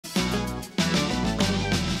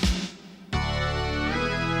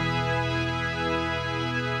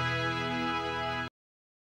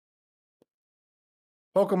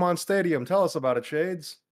Pokemon Stadium, tell us about it,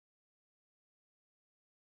 Shades.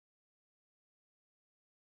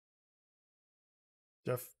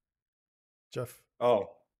 Jeff. Jeff. Oh,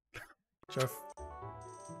 Jeff.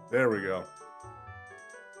 there we go.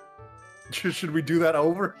 Should we do that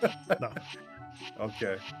over? No,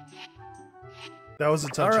 Okay. that was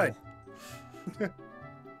intentional. All right.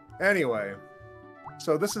 Anyway,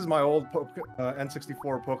 so this is my old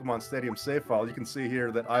N64 Pokemon Stadium save file. You can see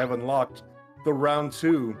here that I have unlocked the round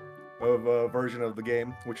 2 of version of the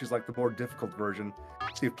game, which is like the more difficult version.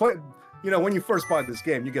 So when you first buy this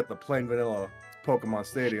game, you get the plain vanilla Pokemon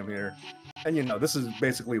Stadium here. And this is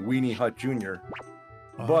basically Weenie Hut Jr.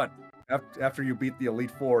 But after you beat the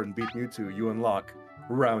Elite Four and beat Mewtwo, you unlock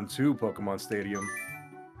round 2 Pokemon Stadium.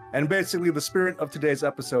 And basically the spirit of today's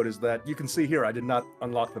episode is that you can see here I did not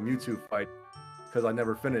unlock the Mewtwo fight because I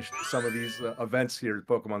never finished some of these events here at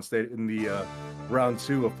Pokemon Stadium in the round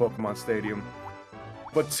 2 of Pokemon Stadium.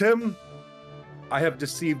 But Tim, I have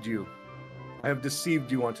deceived you. I have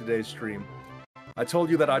deceived you on today's stream. I told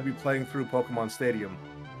you that I'd be playing through Pokemon Stadium.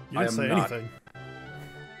 You didn't say anything.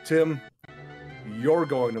 Tim, you're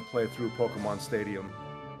going to play through Pokemon Stadium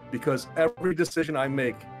because every decision I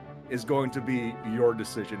make is going to be your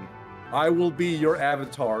decision. I will be your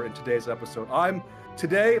avatar in today's episode.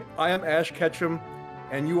 Today, I am Ash Ketchum,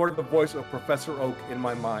 and you are the voice of Professor Oak in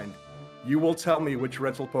my mind. You will tell me which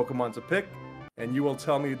rental Pokemon to pick, and you will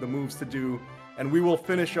tell me the moves to do, and we will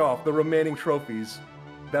finish off the remaining trophies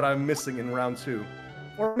that I'm missing in round 2.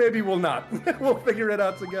 Or maybe we'll not. We'll figure it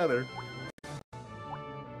out together.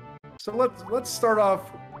 So let's start off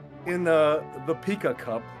in the Pika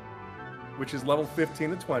Cup, which is level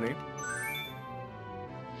 15 to 20.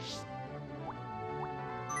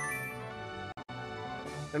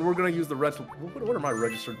 And we're going to use the rental. What are my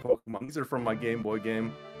registered Pokemon? These are from my Game Boy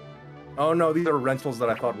game. Oh no, these are rentals that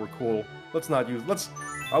I thought were cool. Let's not use.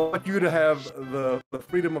 I want you to have the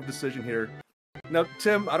freedom of decision here. Now,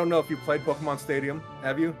 Tim, I don't know if you played Pokemon Stadium.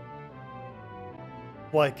 Have you?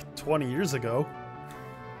 Like 20 years ago.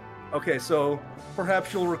 Okay, so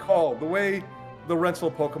perhaps you'll recall the way the rental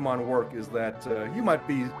Pokemon work is that you might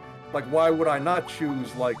be like, why would I not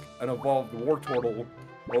choose like an evolved Wartortle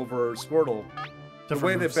over Squirtle? The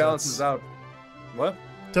way that balances out. What?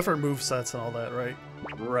 Different movesets and all that, right?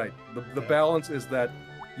 Right. The balance is that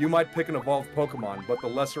you might pick an evolved Pokemon, but the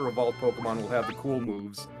lesser evolved Pokemon will have the cool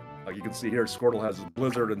moves. Like you can see here, Squirtle has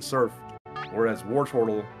Blizzard and Surf, whereas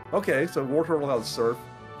Wartortle... Okay, so Wartortle has Surf,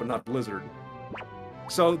 but not Blizzard.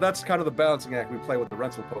 So that's kind of the balancing act we play with the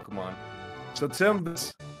rental Pokemon. So Tim,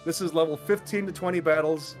 this is level 15 to 20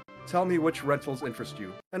 battles. Tell me which rentals interest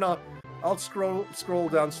you. And I'll scroll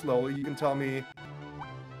down slowly. You can tell me...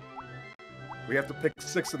 We have to pick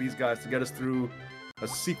 6 of these guys to get us through a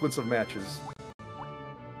sequence of matches.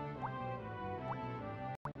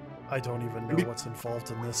 I don't even know what's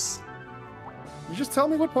involved in this. You just tell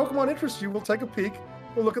me what Pokemon interests you. We'll take a peek.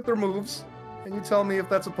 We'll look at their moves. And you tell me if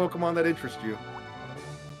that's a Pokemon that interests you.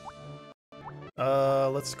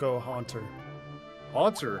 Let's go Haunter.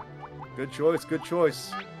 Haunter. Good choice, good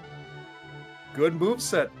choice. Good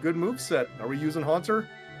moveset, good moveset. Are we using Haunter?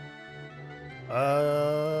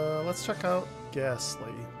 Let's check out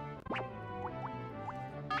Ghastly.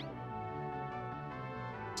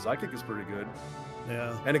 Psychic is pretty good.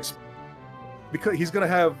 Yeah. And because he's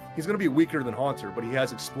gonna be weaker than Haunter, but he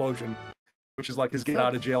has Explosion, which is like his get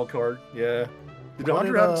out of jail card. Yeah. Did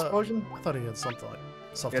Haunter have Explosion? I thought he had something like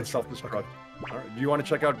self-destruct. He had self-destruct. Okay. All right. Do you want to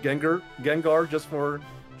check out Gengar just for?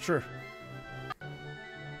 Sure.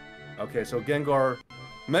 Okay, so Gengar,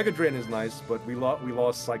 Mega Drain is nice, but we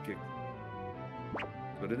lost Psychic.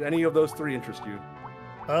 So did any of those 3 interest you?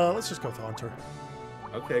 Let's just go with Haunter.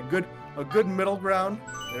 Okay, a good middle ground.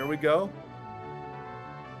 There we go.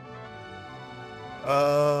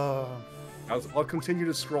 I'll continue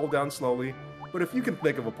to scroll down slowly, but if you can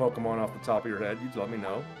think of a Pokemon off the top of your head, you let me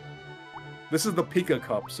know. This is the Pika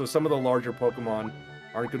Cup, so some of the larger Pokemon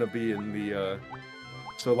aren't going to be in the,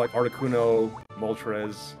 so like Articuno,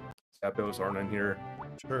 Moltres, Zapdos aren't in here.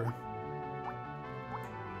 Sure.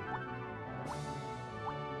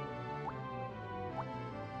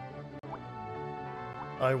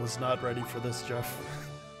 I was not ready for this, Jeff.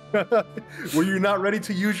 Were you not ready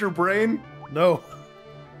to use your brain? No.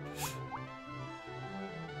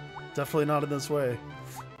 Definitely not in this way.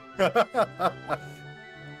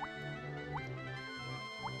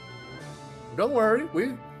 Don't worry,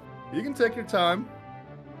 you can take your time.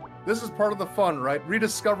 This is part of the fun, right?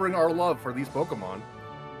 Rediscovering our love for these Pokemon.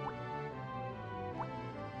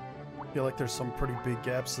 feel like there's some pretty big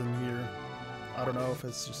gaps in here. I don't know if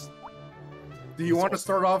it's just... Do you want to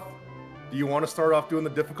start off? Do you want to start off doing the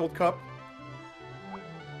difficult cup?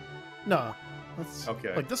 No. That's,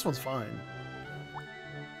 okay. Like, this one's fine.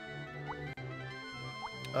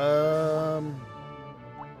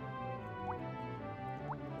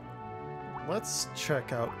 Let's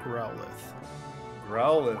check out Growlithe.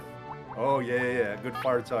 Growlithe. Oh, yeah. Good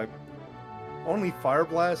fire type. Only Fire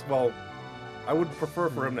Blast? Well, I would prefer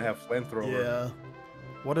for him to have Flamethrower. Yeah.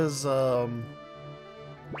 What is, Arcanine?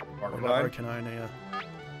 Arcanine, yeah.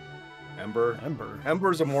 Ember.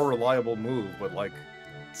 Ember's a more reliable move, but, like...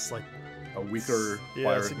 It's like... a weaker yeah,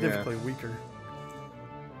 fire. significantly weaker.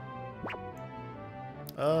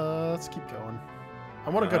 Let's keep going. I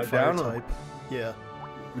want a good fire type. Yeah.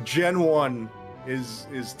 Gen 1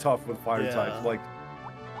 is tough with fire types. Like,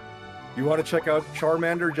 you want to check out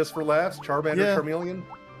Charmander just for laughs? Charmander Charmeleon?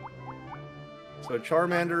 So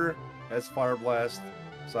Charmander has Fire Blast,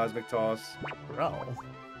 Seismic Toss. Growl?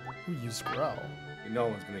 Who used Growl? No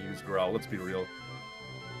one's going to use Growl, let's be real.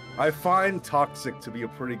 I find Toxic to be a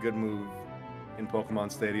pretty good move in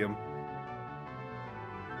Pokémon Stadium.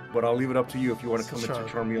 But I'll leave it up to you if you want to come into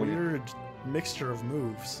Charmeleon. Weird mixture of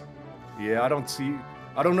moves. Yeah, I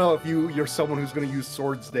don't know if you're someone who's going to use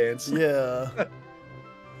Swords Dance. Yeah.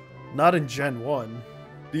 Not in Gen 1.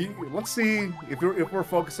 Let's see if we're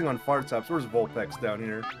focusing on fire types. Where's Vulpix down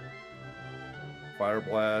here? Fire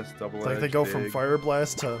Blast, Double Edge. Like they go from Fire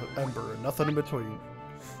Blast to Ember, and nothing in between.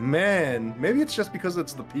 Man, maybe it's just because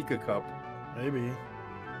it's the Pika Cup. Maybe.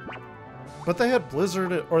 But they had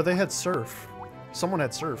Blizzard, or they had Surf. Someone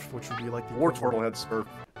had Surf, which would be like the... Wartortle had Surf.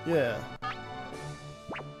 Yeah.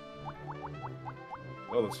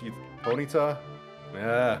 Oh, let's see. Ponyta?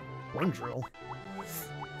 Yeah. Windrill.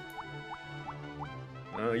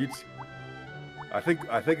 I think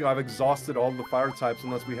I've exhausted all the fire types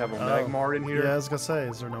unless we have a Magmar in here. Yeah, I was gonna say,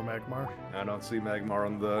 is there no Magmar? I don't see Magmar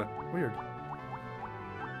on the... Weird.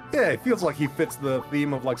 Yeah, it feels like he fits the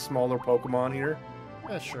theme of, like, smaller Pokemon here.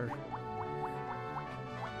 Yeah, sure.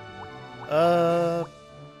 I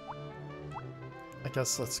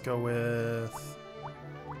guess let's go with...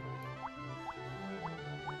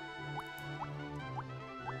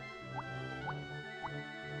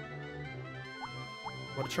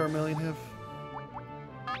 What did Charmeleon have?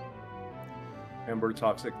 Ember,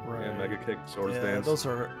 Toxic, right. and Mega Kick, Swords Dance. Those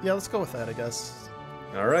are... Yeah, let's go with that, I guess.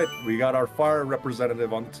 Alright, we got our fire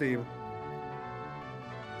representative on the team.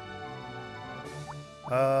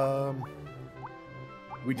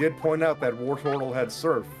 We did point out that Wartortle had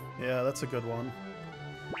Surf. Yeah, that's a good one.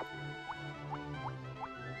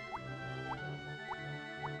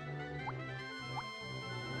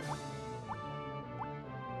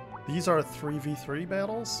 These are 3v3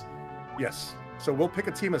 battles? Yes. So we'll pick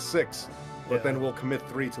a team of 6, but then we'll commit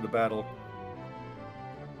 3 to the battle.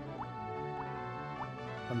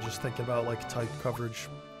 I'm just thinking about, like, type coverage.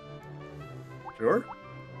 Sure.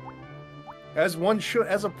 As one should,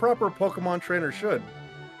 as a proper Pokemon trainer should.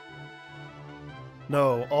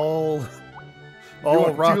 No, all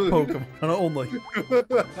rock Pokemon only.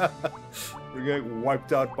 We're getting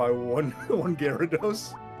wiped out by one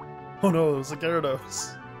Gyarados. Oh no, it was a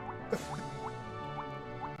Gyarados.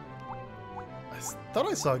 I thought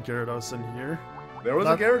I saw Gyarados in here. There was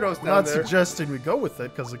a Gyarados down there. Not suggesting we go with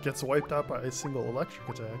it because it gets wiped out by a single electric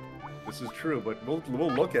attack. This is true, but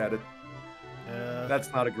we'll look at it. Yeah.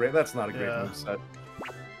 That's not a great moveset.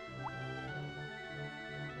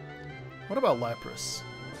 What about Lapras?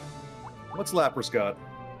 What's Lapras got?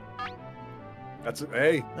 That's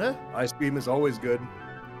hey. Ice Beam is always good.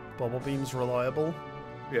 Bubble Beam's reliable.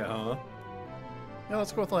 Yeah, huh? Yeah,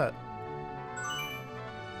 let's go with that.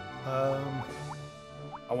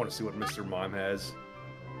 I want to see what Mr. Mime has.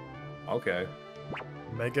 Okay.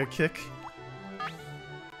 Mega Kick.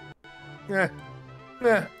 Yeah.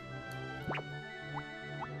 Yeah.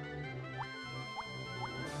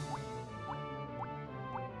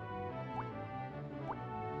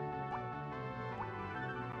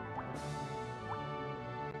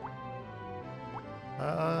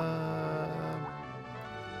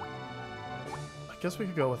 I guess we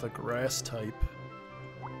could go with a grass type.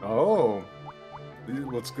 Oh.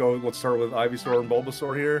 Let's start with Ivysaur and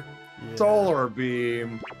Bulbasaur here. Yeah. Solar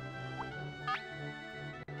Beam.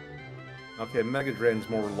 Okay, Mega Drain's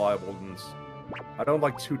more reliable than... I don't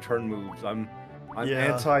like 2-turn moves. I'm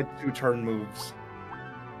anti 2-turn moves.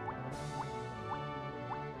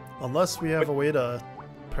 Unless we have a way to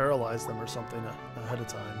paralyze them or something ahead of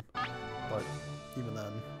time. But even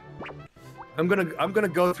then. I'm gonna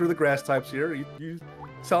go through the grass types here. You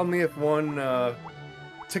tell me if one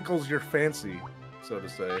tickles your fancy, so to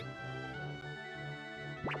say.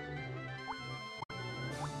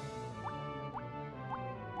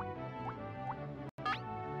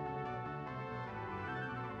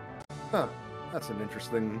 Huh. That's an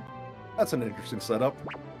interesting setup.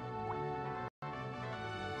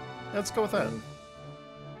 Let's go with that.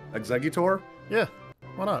 Executor? Yeah,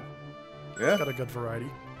 why not? Yeah. Got a good variety.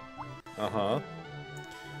 Uh-huh.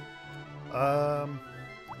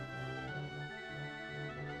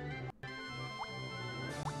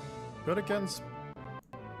 Good against...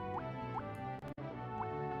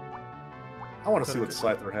 I want to see what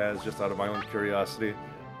Scyther has, just out of my own curiosity.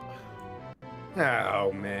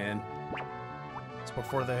 Oh, man. It's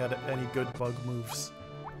before they had any good bug moves.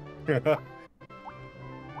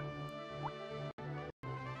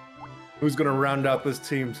 Who's going to round out this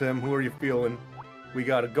team, Tim? Who are you feeling? We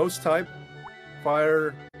got a ghost type,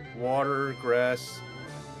 fire, water, grass.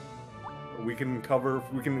 We can cover.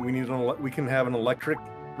 We can have an electric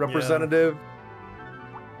representative.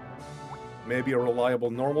 Yeah. Maybe a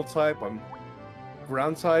reliable normal type. I'm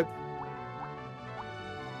ground type.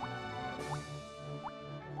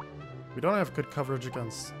 We don't have good coverage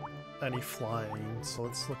against any flying, so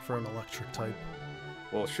let's look for an electric type.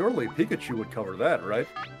 Well, surely Pikachu would cover that, right?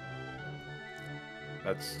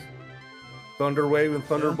 That's Thunder Wave and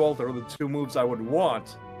Thunderbolt are the two moves I would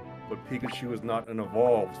want, but Pikachu is not an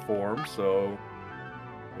evolved form, so...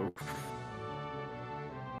 Oof.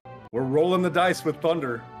 We're rolling the dice with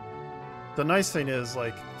Thunder. The nice thing is,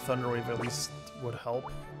 like, Thunder Wave at least would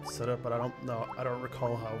help set up, but I don't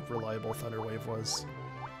recall how reliable Thunder Wave was.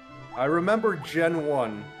 I remember Gen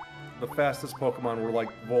 1, the fastest Pokemon were like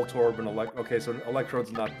Voltorb and okay, so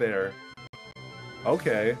Electrode's not there.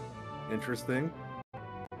 Okay, interesting.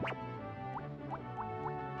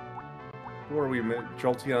 Who are we?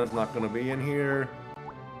 Jolteon's not going to be in here.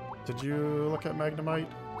 Did you look at Magnemite?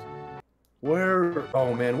 Where?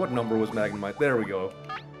 Oh man, what number was Magnemite? There we go.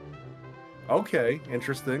 Okay,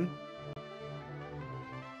 interesting.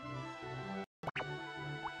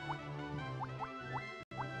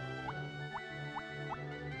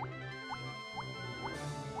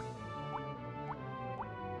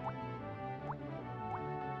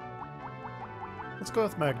 Let's go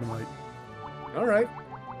with Magnemite. All right.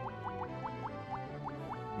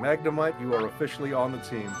 Magnemite, you are officially on the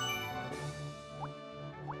team.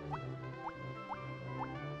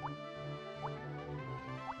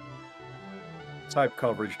 Type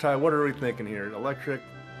coverage. Ty, what are we thinking here? Electric?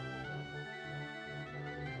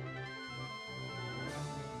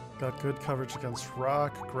 Got good coverage against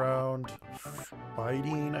rock, ground,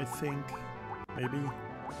 fighting, I think. Maybe.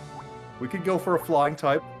 We could go for a flying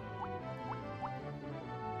type.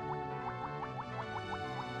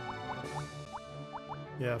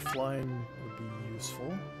 Yeah, flying would be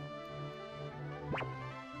useful.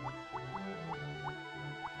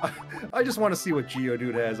 I just want to see what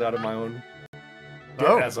Geodude has out of my own.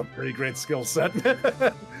 Oh, that's a pretty great skill set.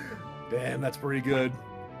 Damn, that's pretty good.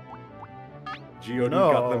 Geodude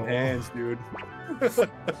got them hands, dude.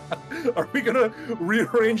 Are we gonna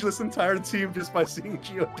rearrange this entire team just by seeing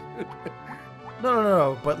Geodude?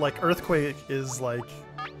 No, but like Earthquake is like...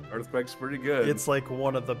 Earthquake's pretty good. It's like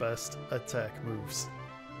one of the best attack moves.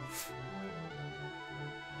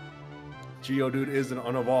 Geodude is an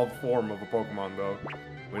unevolved form of a Pokemon, though.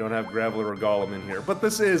 We don't have Graveler or Golem in here. But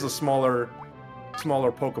this is a smaller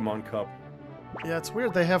Pokemon Cup. Yeah, it's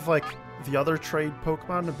weird. They have, like, the other trade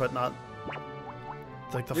Pokemon, but not...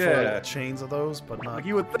 Like, the full chains of those, but not... Like,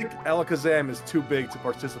 you would think Alakazam is too big to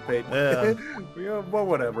participate. Yeah. Yeah, well,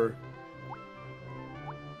 whatever.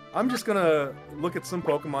 I'm just gonna look at some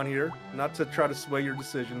Pokemon here, not to try to sway your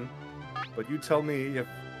decision, but you tell me if,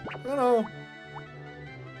 you know,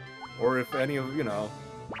 or if any of, you know,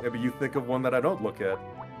 maybe you think of one that I don't look at.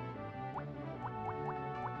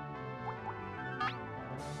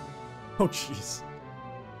 Oh, jeez.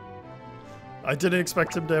 I didn't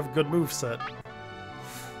expect him to have a good moveset.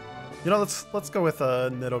 You know, let's go with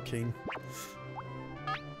Nidoking.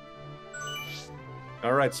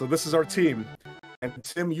 Alright, so this is our team. And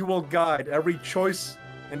Tim, you will guide every choice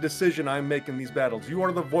and decision I make in these battles. You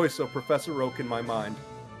are the voice of Professor Oak in my mind.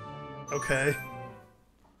 Okay.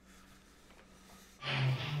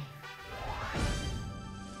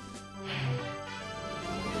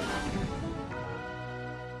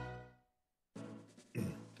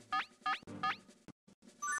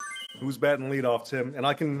 Who's batting lead off, Tim? And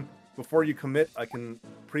I can, before you commit, I can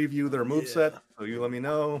preview their moveset, so you let me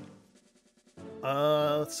know.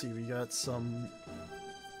 Let's see, we got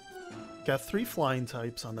 3 flying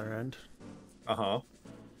types on their end. Uh-huh.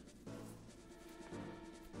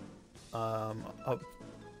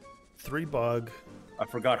 3 bug. I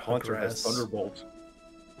forgot Haunter has Thunderbolt.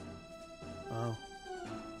 Oh.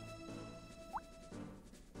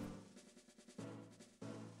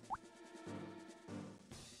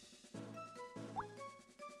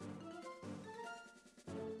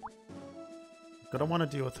 Gonna want to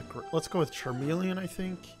deal with the. Let's go with Charmeleon, I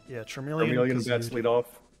think. Yeah, Charmeleon. Charmeleon bets lead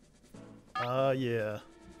off. Yeah.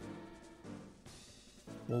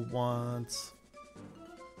 We'll want.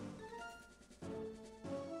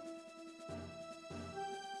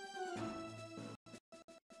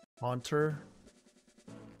 Haunter.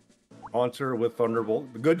 Haunter with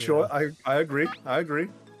Thunderbolt. Good choice. I agree. I agree.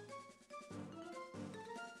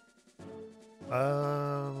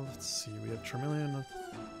 Let's see. We have Charmeleon,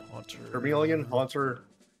 Haunter. Charmeleon, Haunter.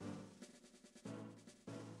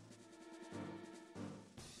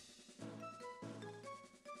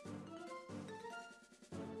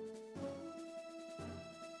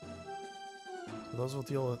 So those will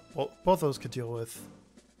deal with. Well, both those could deal with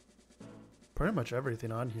pretty much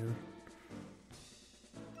everything on here.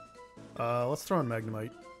 Let's throw in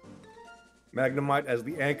Magnemite. Magnemite as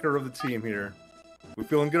the anchor of the team here. We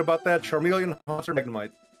feeling good about that? Charmeleon, Haunter,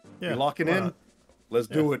 Magnemite. Yeah, you locking in? not? Let's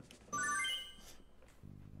do it.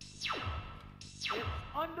 It's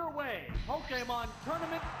underway. Pokemon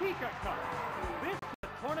Tournament Pika Cup. This is a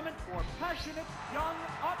tournament for passionate, young,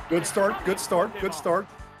 up Good start, good start, good start.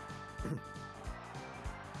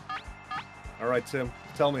 All right, Tim,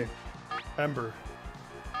 tell me. Ember.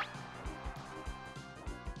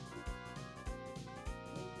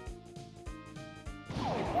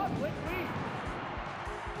 What would be?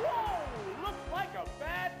 Whoa! Looks like a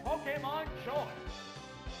bad Pokemon choice.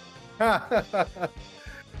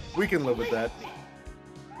 We can live with that.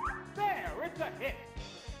 There, it's a hit.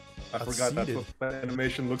 I That's forgot that's seeded. what that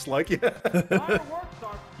animation looks like. Yeah. Fireworks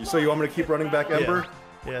are So you want me to keep running back Ember?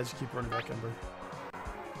 Yeah, just keep running back Ember.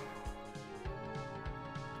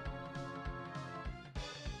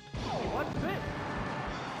 What's this?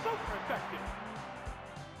 Super effective.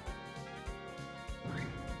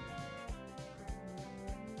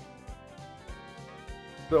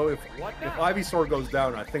 So if Ivysaur goes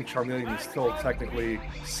down, I think Charmeleon is still technically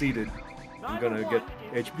seeded. I'm gonna get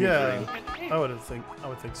HP Yeah, drain. I would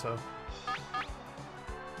think so.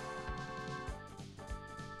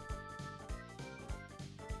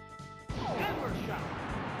 Ember shot.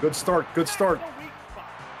 Good start, good start. The weak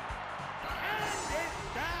spot. And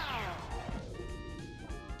it's down.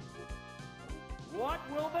 What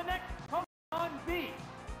will the next Pokemon be?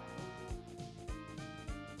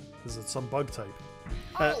 Is it some bug type?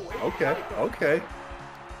 Oh, it's Okay, Psycho. okay.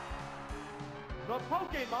 The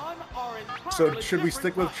Pokemon are entirely So should we different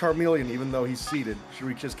stick with types. Charmeleon even though he's seeded? Should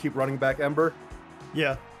we just keep running back Ember?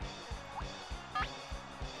 Yeah.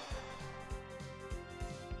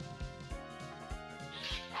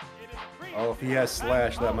 It is free. Oh, if he has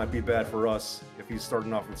Slash, that might be bad for us. If he's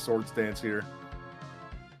starting off with Sword Stance here.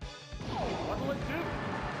 What will it do?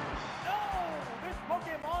 No! This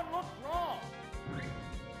Pokemon looks wrong.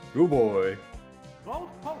 Good boy. Both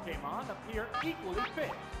Pokemon appear equally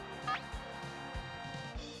fit.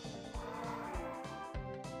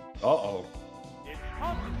 Uh-oh. It's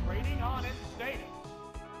concentrating on its status.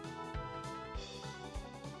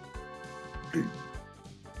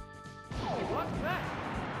 What's that?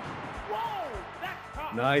 Whoa! That's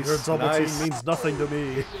tough. Nice, Your double nice. team means nothing to me.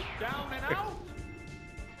 Is it down and out?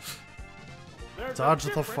 There's a Dodge the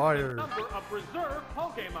difference in fire. number of reserve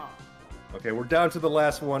Pokemon. Okay, we're down to the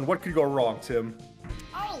last one. What could go wrong, Tim?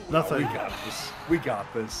 Oh, Nothing. We got this. We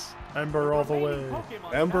got this. Ember all the remaining way.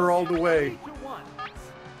 Pokemon Ember count all the is way. 3-1.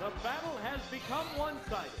 The battle has become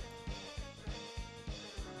one-sided.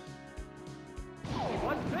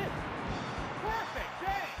 What's this? Perfect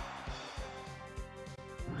day!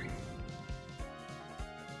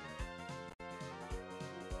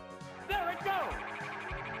 There it goes!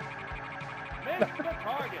 Missed the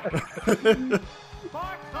target.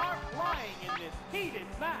 Sparks are flying in this heated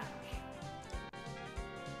match.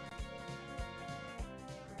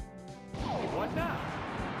 What now?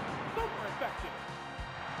 Super effective.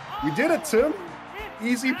 We did it, Tim. It's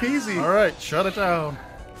Easy peasy. All right, shut it down.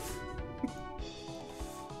 And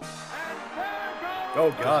there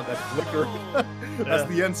goes Oh god, that flicker. That's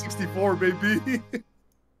the N64, baby.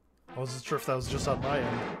 I wasn't sure if that was just on my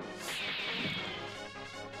end.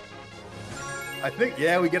 I think,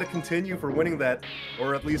 yeah, we get to continue for winning that.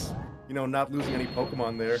 Or at least, you know, not losing any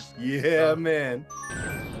Pokemon there. Yeah, man.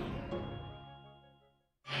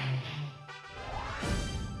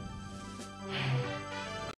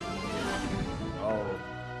 Oh,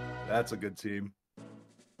 that's a good team.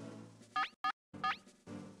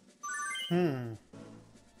 Hmm.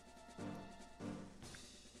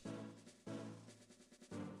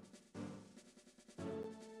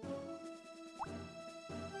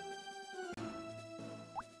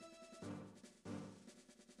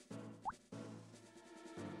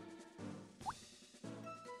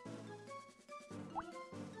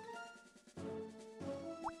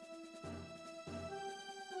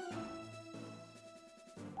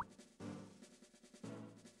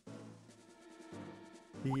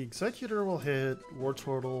 The Executor will hit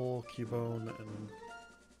Wartortle, Cubone, and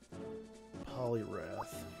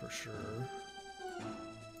Poliwrath for sure.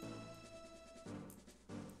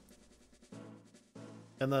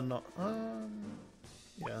 And then,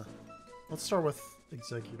 yeah. Let's start with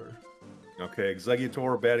Executor. Okay,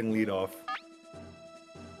 Executor batting leadoff.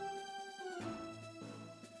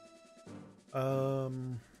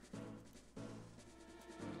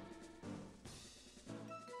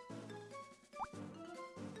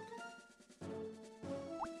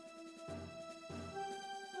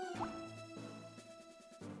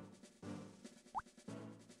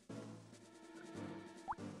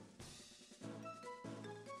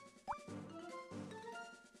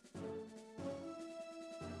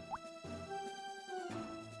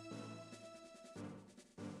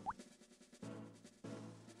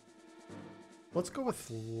 Let's go with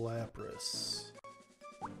Lapras.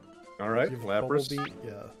 Alright, Give Lapras. Bumblebee-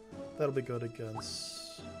 yeah, that'll be good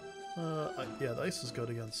against... yeah, the ice is good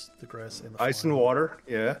against the grass and the Ice and flying. water,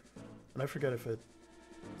 yeah. And I forget if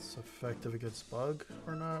it's effective against bug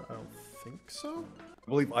or not. I don't think so. I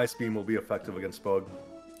believe Ice Beam will be effective against Bug.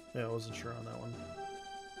 Yeah, I wasn't sure on that one.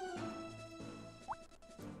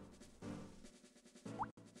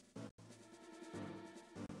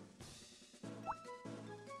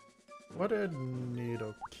 What did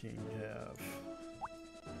Nidoking have?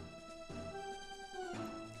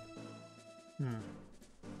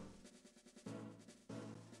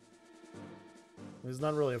 He's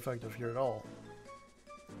not really effective here at all.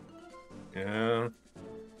 Yeah.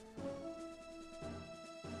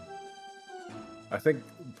 I think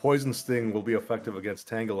Poison Sting will be effective against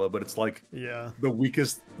Tangela, but it's like Yeah. the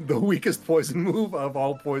weakest poison move of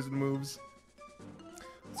all poison moves.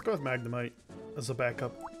 Let's go with Magnemite as a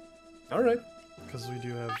backup, Alright. because we do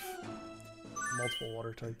have multiple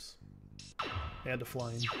water types. And a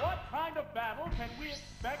flying. What kind of battle can we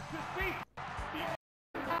expect to see?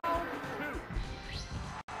 Round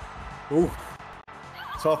 2. Ooh.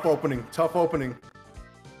 Tough opening. Tough opening.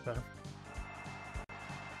 Okay.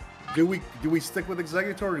 Do we stick with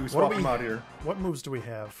Executor or do we swap him out here? What moves do we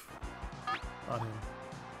have on him?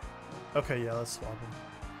 Okay, yeah, let's swap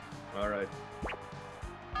him. Alright.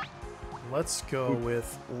 Let's go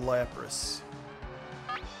with Lapras.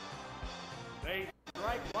 They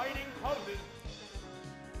strike fighting poses.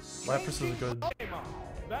 Lapras is a good Pokemon.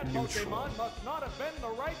 That neutral. Pokemon must not have been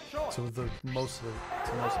the right choice. to the most of the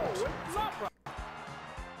Oh, it's Lapras.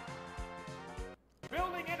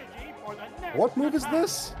 Building energy for the next What move is attack.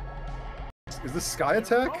 this? Is this Sky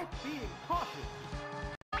Attack? Both being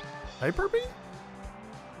cautious. Hyper Beam?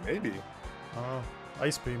 Maybe.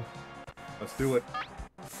 Ice Beam. Let's do it.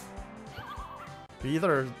 Be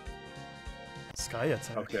either Sky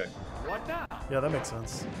Attack. Okay. What now? Yeah, that makes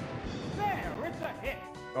sense. There, it's a hit.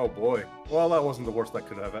 Oh boy. Well, that wasn't the worst that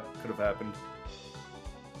could have happened.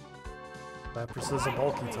 Lapras is a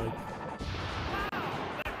bulky type.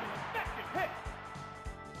 That's an effective hit.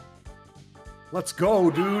 Let's go,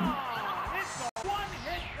 dude. Ah, it's a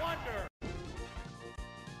one-hit wonder.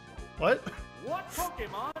 What? What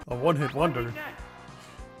Pokemon? A one-hit will be wonder. next?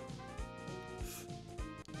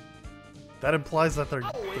 That implies that they're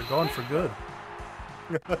gone for good.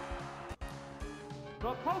 The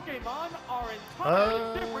Pokemon are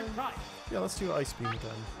entirely different types. Yeah, let's do Ice Beam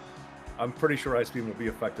again. I'm pretty sure Ice Beam will be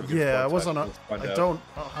effective. against Yeah, I Bug wasn't. types. Let's find I out. don't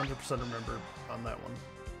 100% remember on that one.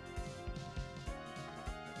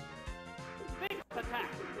 Think attack.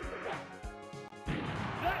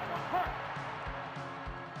 That one hurt.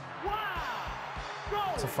 Wow!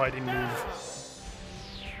 Go! It's a fighting down.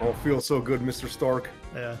 move. Oh, feels so good, Mr. Stark.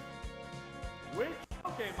 Yeah. Which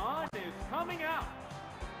Pokemon is coming out?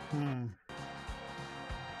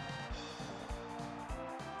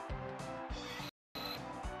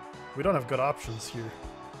 We don't have good options here.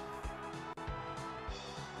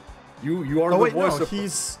 You are Oh the wait, voice no, of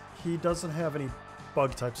he doesn't have any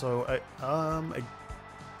bug type, so can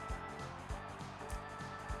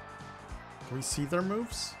we see their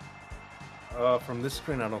moves? from this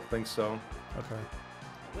screen. I don't think so. Okay.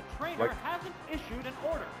 The trainer Like- hasn't issued an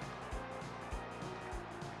order.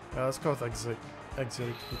 Yeah, let's go with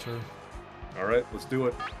Executor. All right, let's do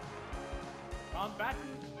it.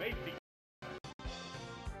 Combatants safety.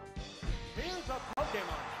 Here's a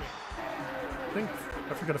Pokemon trick.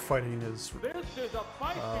 I forget if fighting is. This is a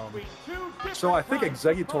fight between two different So I think kinds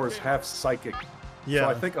of Executors Pokemon. have Psychic. Yeah. So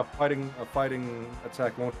I think a fighting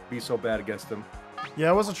attack won't be so bad against them. Yeah,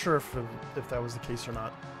 I wasn't sure if that was the case or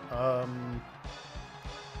not.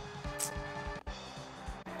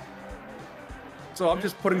 So I'm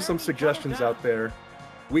just putting some suggestions out there.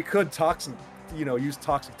 We could use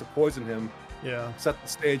Toxic to poison him, Yeah. set the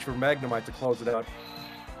stage for Magnemite to close it out.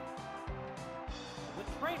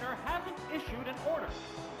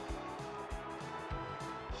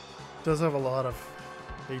 Does have a lot of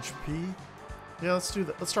HP. Yeah, let's do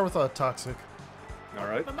that. Let's start with Toxic. All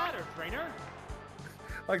right. What's the matter, trainer?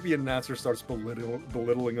 Like the announcer starts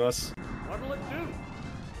belittling us. What'll it do?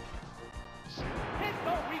 Hit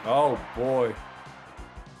the weak Oh boy.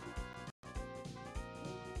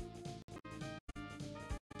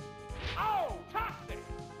 Oh, toxic!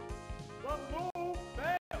 The move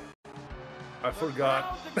failed. I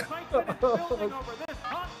forgot. The crowd's excitement is building over this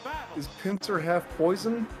hot battle. Is Pincer half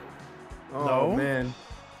poison? Oh No. man.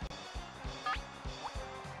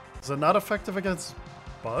 Is it not effective against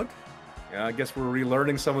Bug? Yeah, I guess we're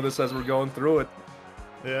relearning some of this as we're going through it.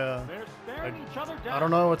 Yeah. They're staring each other down. I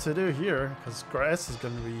don't know what to do here, because Grass is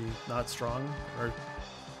going to be not strong. Or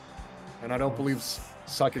And I don't believe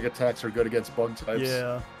psychic attacks are good against bug types.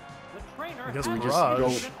 yeah. The trainer I guess has we Just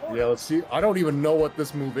Barrage. go, yeah, let's see. I don't even know what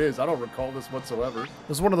this move is. I don't recall this whatsoever. It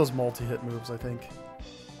was one of those multi-hit moves, I think.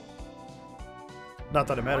 Not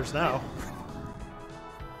that it matters now.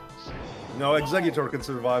 No, Executor can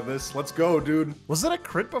survive this. Let's go, dude. Was it a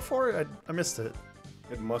crit before? I missed it.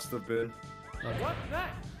 It must have been. What's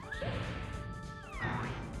that?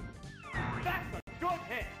 That's a good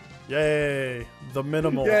hit. Yay! The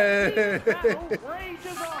minimal. Yay! Battle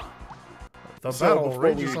rages on. The So battle before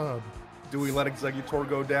rages we- on. Do we let Executor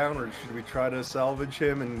go down, or should we try to salvage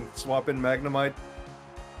him and swap in Magnemite?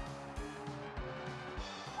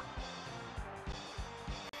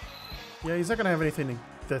 Yeah, he's not gonna have anything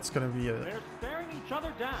that's gonna be They're staring each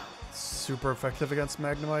other down. super effective against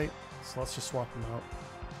Magnemite. So let's just swap him out.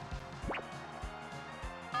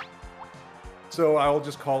 So I'll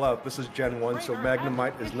just call out, this is Gen 1, so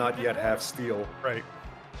Magnemite is not yet half steel. Right.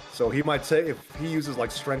 So he might say, if he uses like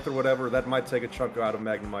strength or whatever, that might take a chunk out of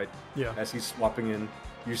Magnemite Yeah. as he's swapping in.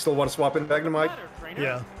 You still want to swap in Magnemite? Matter, trainer.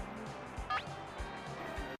 Yeah.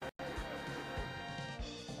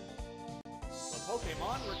 The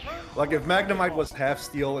Pokemon returns. Like if Magnemite was half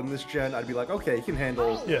steel in this gen, I'd be like, okay, he can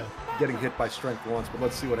handle Yeah. getting hit by strength once, but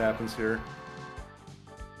let's see what happens here.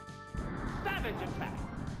 Savage attack.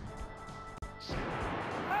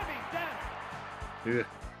 Heavy damage. Ugh.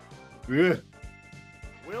 Ugh.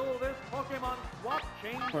 Will this Pokemon swap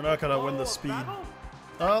change? We're not gonna the win the flow of speed. battle?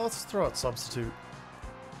 Let's throw out Substitute.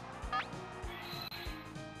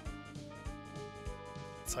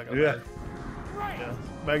 It's not gonna Yeah. matter. Right. Yeah.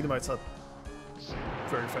 Magnemite's not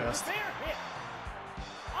very fast. Fair hit.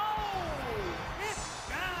 Oh, it's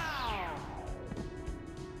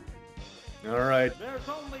down. All right. There's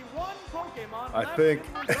only one Pokemon I left think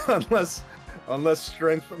in reserve. unless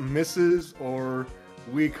strength misses or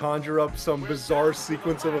we conjure up some bizarre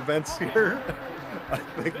sequence of events here, I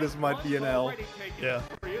think this might be an L. Already taken Yeah.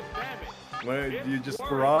 serious damage. Wait, It's you just worried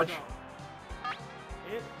barrage? enough.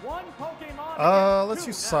 It's one Pokemon Let's against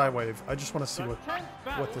use two now. Psywave. I just want to see The what tenth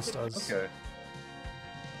battle this begins. does. Okay.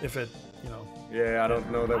 If it, you know, Yeah, I don't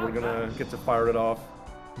know that we're gonna get to fire it off.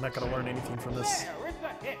 I'm not gonna learn anything from this. There, it's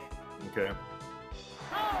a hit. Okay.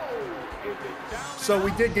 Oh, is it down So and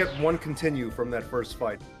we out? did get one continue from that first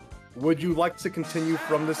fight. Would you like to continue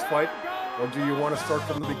from this fight, or do you want to start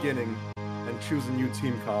from the beginning and choose a new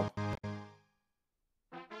team comp?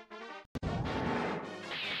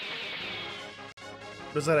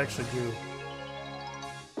 What does that actually do?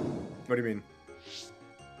 What do you mean?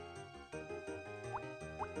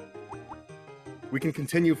 We can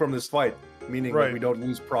continue from this fight, meaning Right. that we don't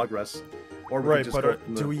lose progress. Or we Right, can just but go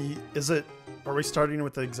from do the- we? Is it? Are we starting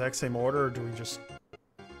with the exact same order, or do we just?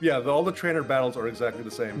 Yeah, all the trainer battles are exactly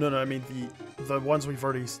the same. No, I mean the ones we've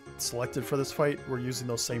already selected for this fight. We're using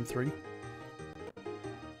those same three.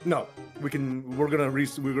 No, we're gonna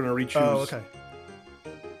re-choose. Oh, okay.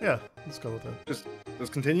 Yeah, let's go with that.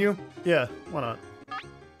 Just continue. Yeah, why not?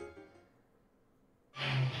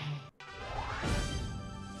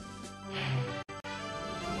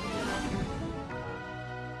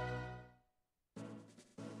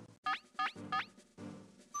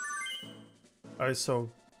 Alright, so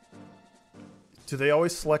do they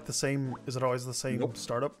always select the same? Is it always the same Nope.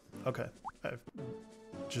 startup? Okay. I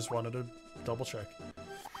just wanted to double check.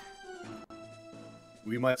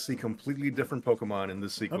 We might see completely different Pokemon in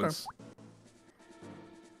this sequence.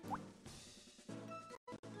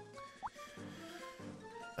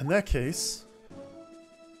 In that case,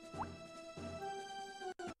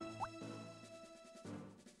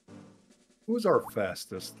 Who's our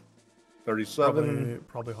fastest? 37.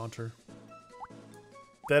 probably Haunter.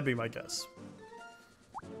 That'd be my guess.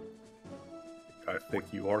 I think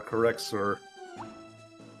you are correct, sir.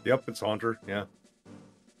 Yep, it's Haunter. Yeah.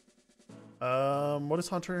 What does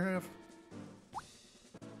Haunter have?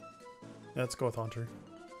 Yeah, let's go with Haunter.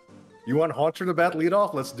 You want Haunter to bat lead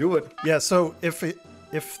off? Let's do it. Yeah, so if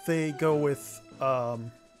they go with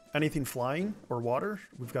anything flying or water,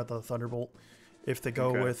 we've got the Thunderbolt. If they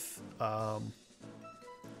go with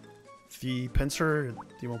the pincer,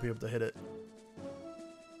 you won't be able to hit it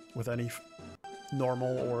with any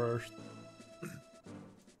normal or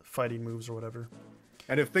fighting moves or whatever.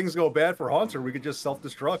 And if things go bad for Haunter, we could just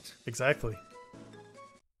self-destruct. Exactly.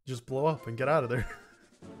 Just blow up and get out of there.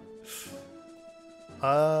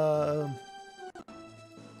 I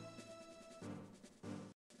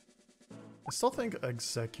still think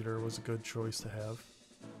Executor was a good choice to have.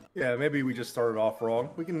 Yeah, maybe we just started off wrong.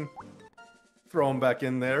 We can throw him back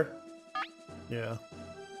in there. Yeah.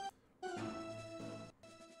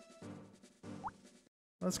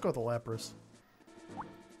 Let's go with the Lapras.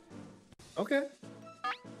 Okay.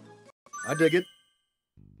 I dig it.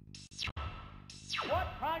 What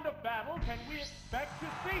kind of battle can we expect to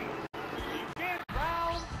see? Begin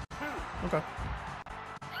round 2. Okay.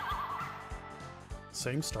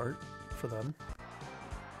 Same start for them.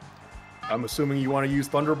 I'm assuming you want to use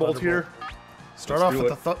Thunderbolt, here. Start off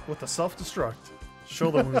with the self-destruct.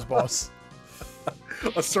 Show them who's boss.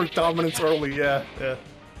 Assert dominance early, yeah. Yeah.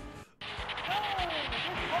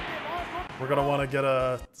 We're gonna want to get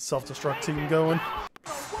a self-destruct team going.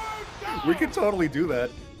 We could totally do that.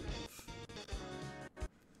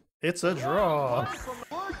 It's a draw.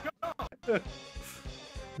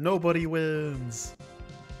 Nobody wins.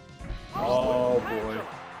 Oh boy.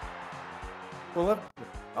 Well,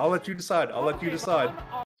 I'll let you decide. I'll let you decide.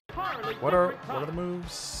 What are the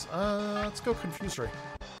moves? Let's go Confuse Ray.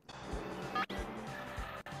 They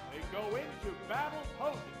go into battle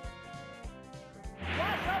poses.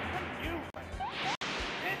 Flash up Confuse.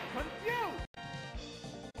 It's confused.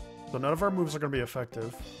 So none of our moves are going to be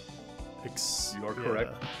effective. You are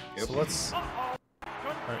correct. Yep. So let's... Uh-oh.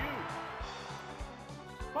 Confused.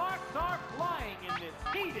 Sparks are flying in this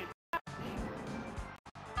heated.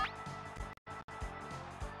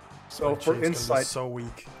 So for insight, so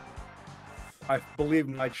weak. I believe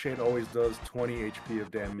Nightshade always does 20 HP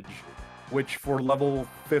of damage, which for level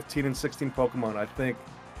 15 and 16 Pokemon, I think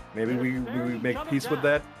maybe we make peace with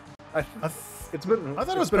that. I thought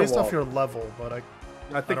it was based off your level, but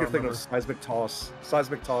I think you're thinking of Seismic Toss.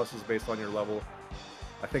 Seismic Toss is based on your level.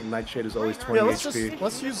 I think Nightshade is always 20 HP.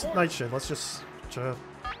 Let's use Nightshade. Let's just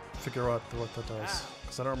figure out what that does,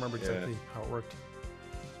 because I don't remember exactly how it worked.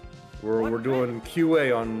 We're doing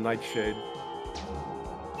QA on Nightshade.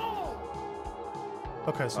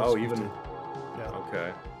 Okay, so oh, even yeah.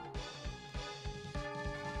 Okay.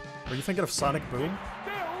 Are you thinking of Sonic Boom?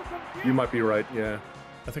 You might be right. Yeah.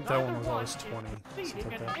 I think that one was always 20. Something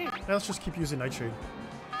like that. Yeah, let's just keep using Nightshade.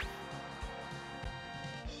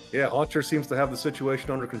 Yeah, Haunter seems to have the situation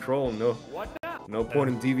under control. No point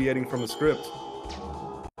in deviating from the script.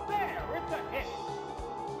 There, it's a hit.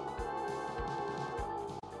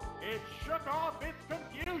 It shook off its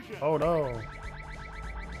confusion. Oh no.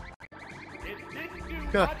 It didn't do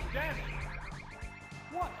much damage.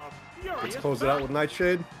 What a furious Let's close it out with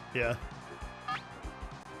Nightshade. Yeah.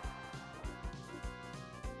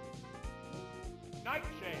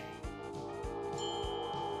 Nightshade.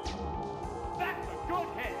 That's a good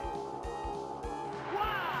hit.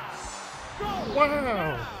 Wow! Go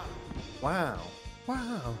Wow! Wow.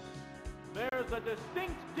 Wow. There's a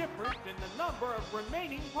distinct difference in the number of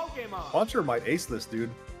remaining Pokemon. Haunter might ace this, dude.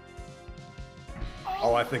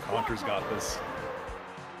 Oh, I think Haunter's got this.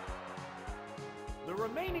 The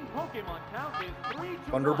remaining Pokemon count is 3 to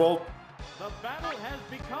Thunderbolt. 1. The battle has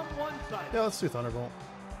become one-sided. Yeah, let's do Thunderbolt.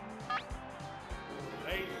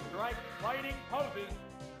 They strike fighting poses.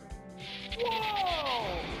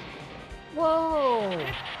 Whoa! Whoa!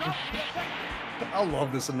 It's got the effect. I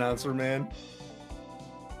love this announcer, man.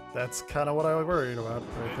 That's kind of what I was worried about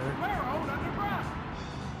right there. Burrowed underground.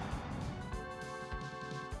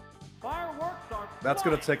 Fireworks are That's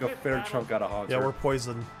gonna flying take a this fair battle. chunk out of Haunter. Yeah, we're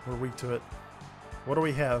poisoned. We're weak to it. What do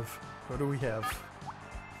we have? What do we have?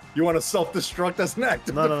 You want to self-destruct as an act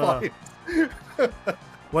of No. defiance?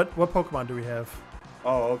 What Pokemon do we have?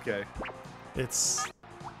 Oh, okay. It's...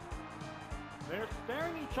 They're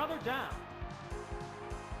staring each other down.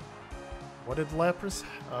 What did Lapras...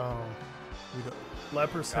 Oh...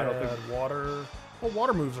 Lapras I don't had think- water... Well,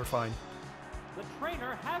 water moves are fine. The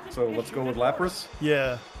trainer hasn't So let's go issued with an order. Lapras.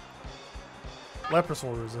 Yeah. Lapras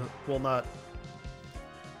will not...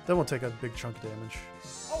 They won't take a big chunk of damage.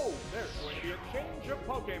 Oh, there's going to be a change of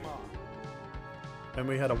Pokemon. And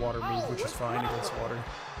we had a water move, which is fine against water.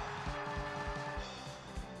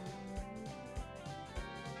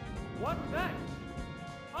 What's next?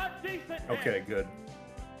 A decent Okay, hit. good.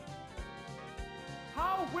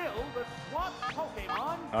 How will the SWAT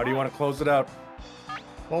Pokemon How do you want to close it out?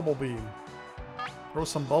 Bubble Beam. Throw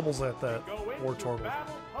some bubbles at that go into Wartortle.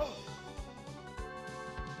 battle poses?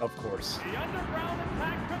 Of course. The underground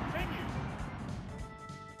attack continues.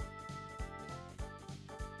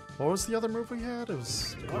 What was the other move we had? It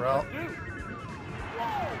was What Growl, to do?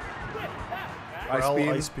 Whoa! With that attack, Ice Growl, Beam.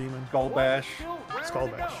 Ice Beam, and Skull one Bash. still raring Skull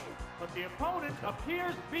to Bash. go, but the opponent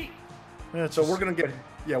appears beat. yeah, it's So just- we're gonna get,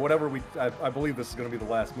 yeah, whatever we, I believe this is gonna be the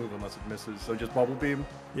last move unless it misses. So just Bubble Beam.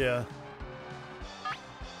 yeah.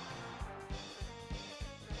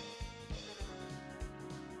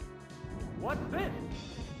 What's this?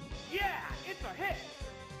 Yeah, it's a hit.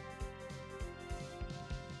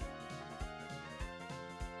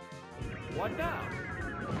 What now?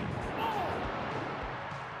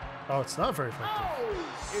 Oh, it's not very effective. Oh!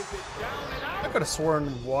 Is it down and I out? could have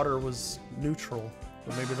sworn water was neutral,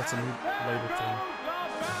 but maybe that's a new later thing.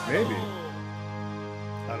 Maybe.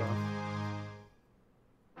 I don't know.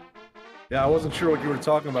 Yeah, I wasn't sure what you were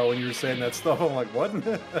talking about when you were saying that stuff. I'm like, what?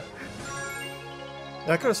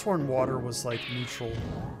 Yeah, I could have sworn water was like neutral.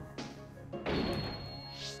 All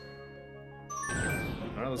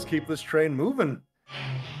right, let's keep this train moving.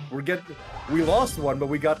 We lost one, but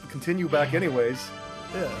we got to continue back anyways.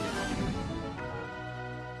 Yeah.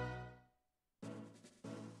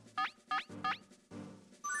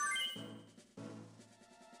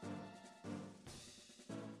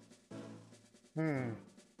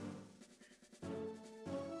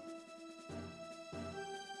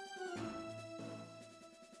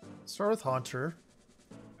 Start with Haunter.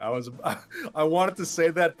 I wanted to say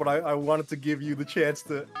that, but I wanted to give you the chance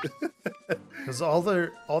to. Because all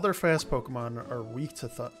their fast Pokemon are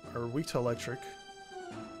weak to electric,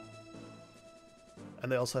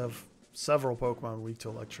 and they also have several Pokemon weak to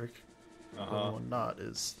electric. The only one not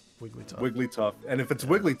is Wigglytuff. Wigglytuff, and if it's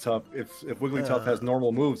Wigglytuff, if Wigglytuff has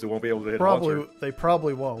normal moves, it won't be able to hit Haunter. They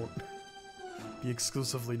probably won't be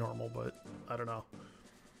exclusively normal, but I don't know.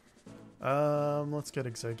 Let's get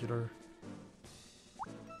Executor.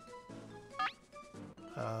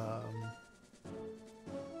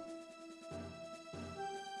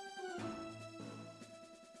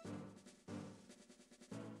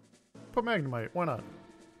 Put Magnemite. Why not?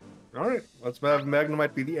 All right, let's have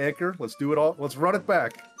Magnemite be the anchor. Let's do it all. Let's run it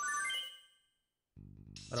back.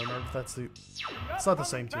 I don't know if that's the. It's not the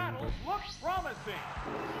same team, Battle but looks promising.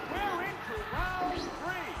 We're into round 3.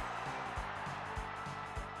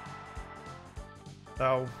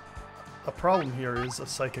 now a problem here is a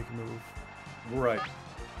Psychic move, Right.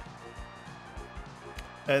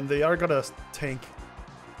 and they are gonna tank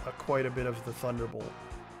quite a bit of the Thunderbolt.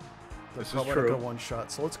 They're This is probably true. gonna one shot.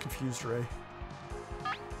 So let's Confuse Ray.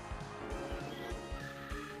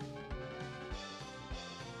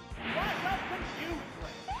 Flash up confused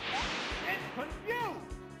ray. It's confused.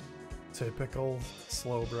 Typical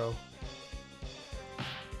slow bro.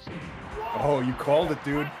 Oh, you called it,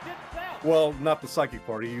 dude. Wrecked itself. Well, not the psychic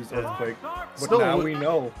part. He used Yeah. Earthquake, Start but Still, now we- we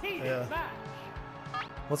know. heated Yeah. match.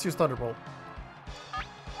 Let's use Thunderbolt.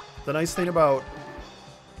 The nice thing about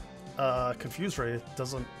Confuse Ray, it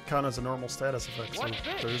doesn't count as a normal status effect, so What's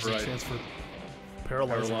this? there's Right. a chance for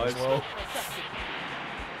paralyzing as Paralyzed. well. It's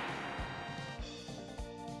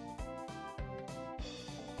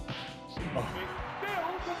still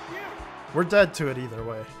confused. We're dead to it either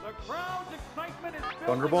way. The crowd's excitement is building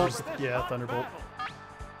Thunderbolt? for this Yeah, hot Thunderbolt. battle.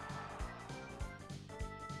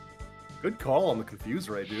 Good call on the Confuse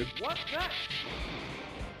Ray, dude. What's that?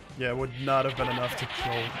 Yeah, it would not have been enough to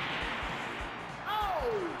kill.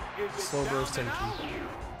 Oh! Is it Slow down Bro's and tanky. out?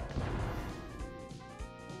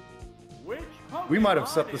 Which We might have Pokemon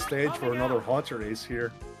set the is stage for coming another out? Haunter ace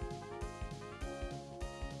here.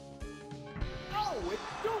 Oh, it's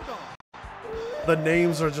Dugong. The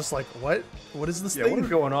names are just like, what? What is this Yeah, what thing? is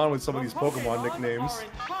going on with some of The these Pokemon nicknames? are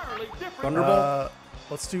entirely different. Thunderbolt?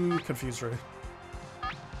 Let's do Confuse Ray.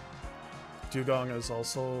 Dugong is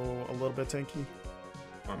also a little bit tanky.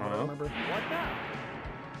 From what I remember. What now?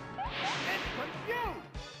 It's confused.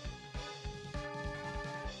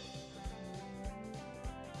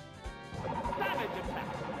 Savage attack.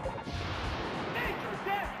 Nature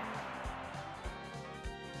death.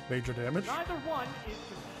 Major damage. Neither one is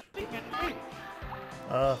conceding an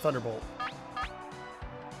inch. Thunderbolt.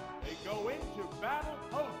 They go into battle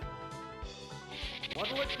poses.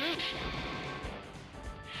 What will it do?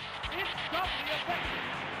 It's doubly effective.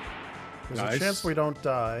 There's Nice. a chance we don't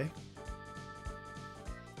die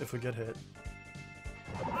if we get hit.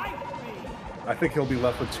 Ice beam. I think he'll be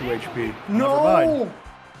left with 2 HP. Never mind. Oh,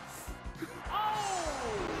 it's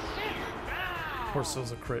down. Of course, it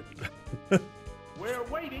was a crit. We're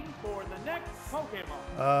waiting for the next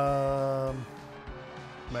Pokemon.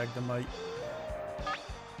 Magnemite.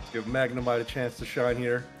 Give Magnemite a chance to shine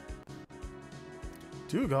here.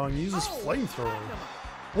 Dugong uses Oh, Flamethrower.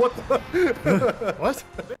 Magnemite. What the? What?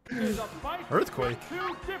 This is a fight Earthquake. between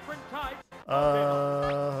two different types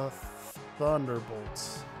of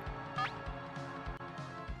Thunderbolts.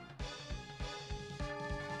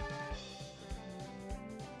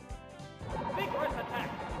 vigorous attack.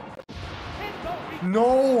 Hit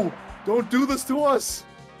No! Don't do this to us!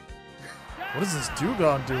 What is this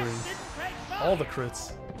Dugong doing? All the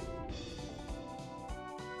crits.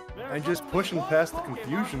 And just pushing past the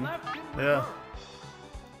confusion. Yeah.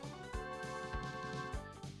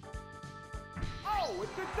 Oh,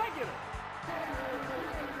 it's executive.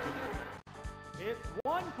 It's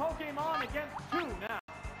one Pokemon against two now.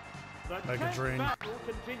 The Mega tense Drain. battle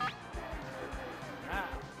continues. Now,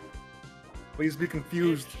 Please be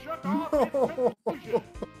confused. it shook off No! its confusion.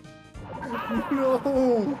 No!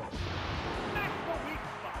 That's the weak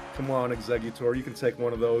spot. Come on, Executor, you can take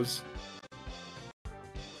one of those.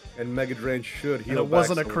 And Mega Drain should And heal it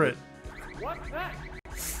wasn't a back crit. What's that?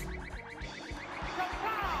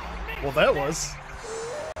 Kapow! Well, that was.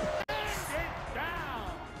 It's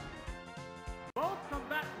down. Both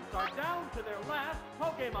combatants are down to their last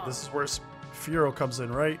Pokemon. This is where Furo comes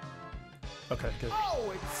in, right? Okay, good.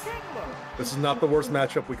 Oh, it's Kingler. This is not the worst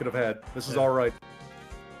matchup we could have had. This is Yeah. alright.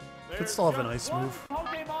 Could still have an There's ice just move. one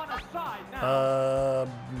Pokemon aside now.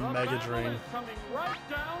 The Mega battle Drain. is coming right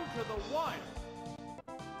down to the wire.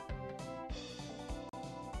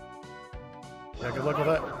 Yeah, good luck with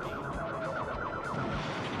that.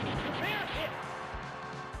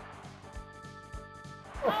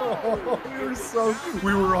 Oh,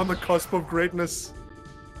 we were on the cusp of greatness.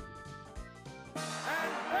 And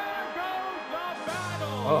there goes the battle.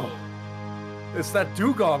 Oh. It's that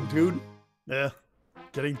Dugong, dude. Yeah.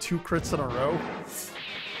 Getting 2 crits in a row.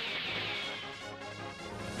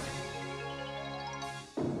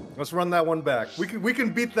 Let's run that one back. We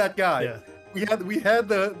can beat that guy. Yeah. We had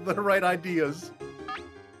the right ideas.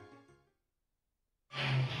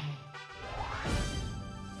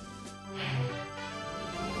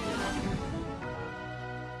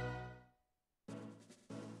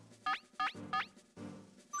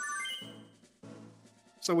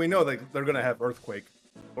 So we know they're gonna have Earthquake.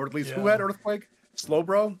 Or at least who Yeah. had Earthquake?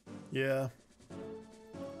 Slowbro? Yeah.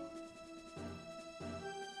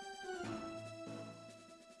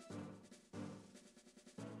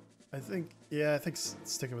 I think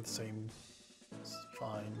sticking with the same is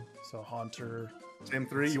fine. So Haunter, Same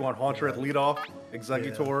three. You want Haunter at leadoff,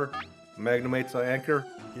 Executor, Magnemate to anchor.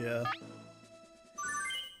 yeah.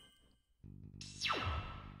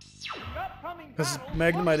 The upcoming Because battle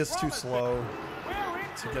Magnemite looks is too promising. slow We're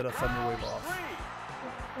into to get a Thunder Wave round off.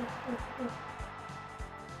 3.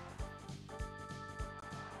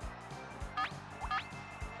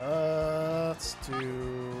 Let's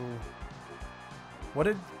do... What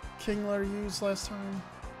did Kingler use last time?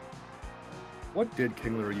 What did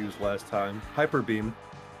Kingler use last time? Hyper Beam.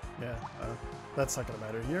 Yeah, that's not gonna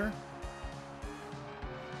matter here.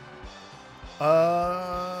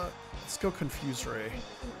 Let's go Confuse Ray.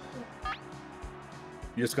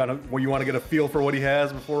 You just gotta. Well, you want to get a feel for what he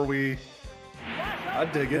has before we. I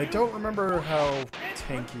dig I it. don't remember how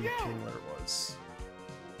tanky Kingler was.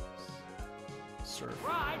 Surf.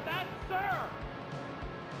 Right, that's sir.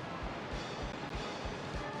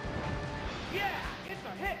 Yeah, it's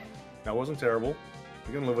a hit. That wasn't terrible.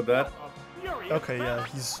 You can live with that. A furious Okay, yeah,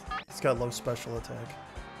 battle. he's got low special attack.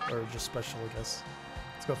 Or just special, I guess.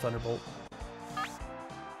 Let's go Thunderbolt.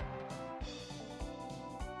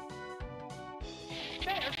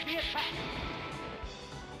 There's the attack.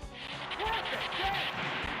 Perfect hit.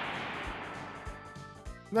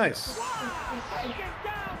 Nice. Taken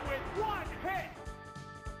down with one hit.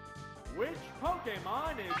 Which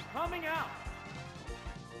Pokemon is coming out?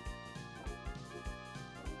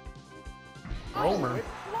 Romer. Oh, it's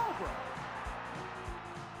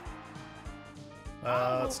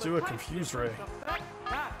Slowbro. Let's do a Confuse Ray.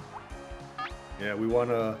 Yeah, we want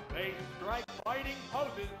to They strike fighting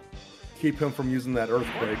poses. keep him from using that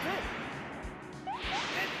Earthquake. What's it?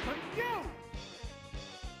 It's confused.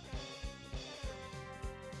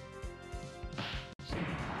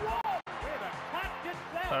 Whoa! It attacked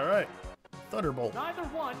itself. Alright. Thunderbolt. Neither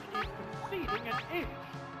one is conceding an inch.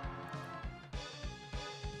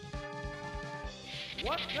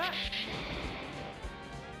 What's that?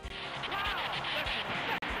 Wow, that's an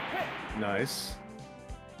effective hit. Nice.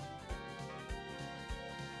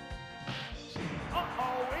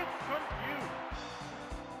 Uh-oh, it's confused.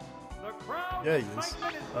 The crowd Yeah, he is.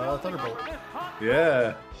 excitement is building Thunderbolt. over this hot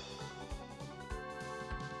Yeah.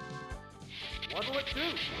 What'll it do?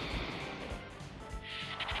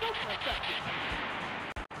 Super effective.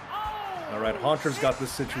 Oh! All right, Haunter's got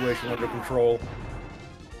this situation under control.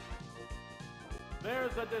 There's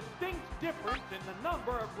is a distinct difference in the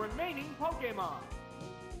number of remaining Pokémon.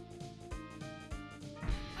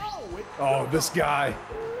 Oh, this guy.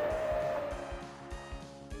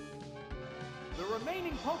 The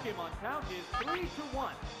remaining Pokémon count is 3-1.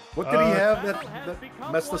 What did he have Battle has that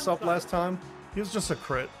become messed us up one-sided. last time? He was just a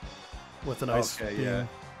crit with an ice Okay, beam.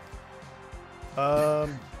 yeah.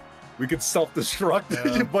 We could self-destruct,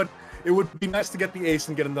 Yeah. but it would be nice to get the ace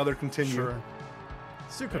and get another continue. Sure.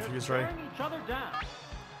 It's too They're confused, right? staring each other down.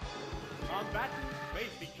 Combatants face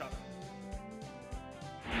each other.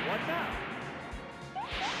 What now?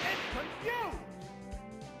 It's confused.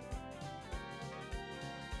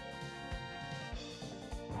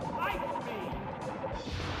 Ice Beam.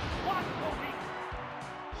 What will be?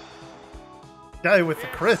 Guy with the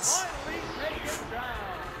It's crits. finally taken down.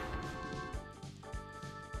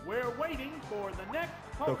 We're waiting for the next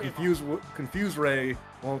So Pokemon. confuse Ray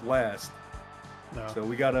won't last. No. So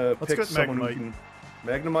we gotta Let's pick get someone Magnemite. who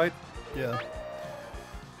can. Magnemite? Yeah.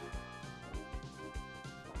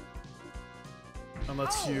 And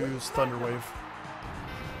let's use Thunder Wave.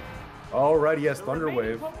 Alright, yes, The Thunder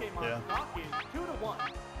remaining Wave. Pokemon Yeah. stock is 2-1.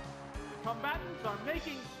 Combatants are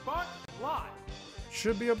making sparks fly.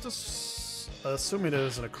 Should be able to, assuming it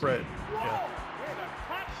isn't a crit. Whoa! Yeah. It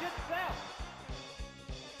attacked itself.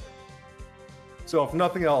 So if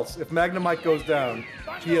nothing else, if Magnemite goes down,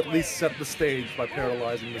 he at least set the stage by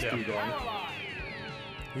paralyzing this Yeah. Dugong. Paralyzed.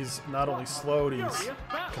 He's not only slowed, he's Furious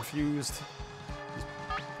battle. confused.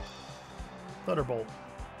 Thunderbolt.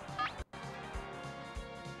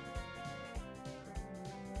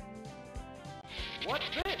 What's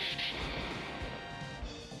this?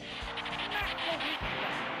 Natural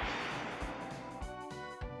weakness.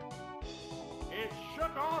 It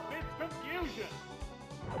shook off its confusion.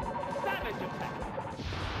 Savage attack.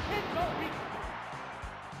 Hit no weakness.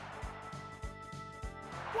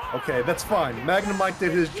 Okay, that's fine. Magnemite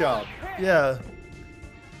did his job. Yeah.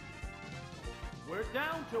 We're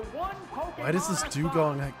down to one Pokemon. Why does this aside.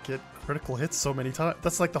 Dugong get critical hits so many times?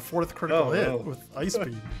 That's like the 4th critical Oh, hit no. with Ice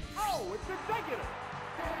Beam. Oh, it's executive.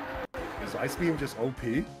 Is Ice Beam just OP?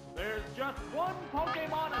 There's just one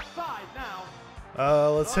Pokemon aside now.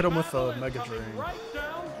 Let's hit him with battle a is Mega coming Drain. Right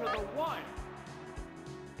down to the wire.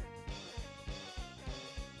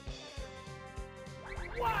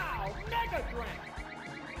 Wow, Mega Drain.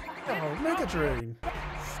 Oh, Mega Drain.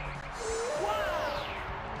 Wow.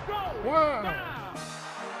 Go Wow. down.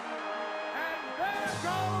 And there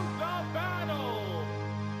goes the battle.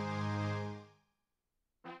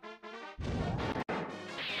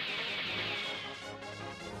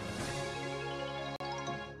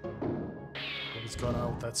 What's going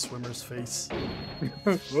on with that swimmer's face?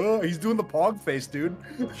 Oh, he's doing the Pog face, dude.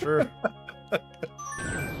 Sure.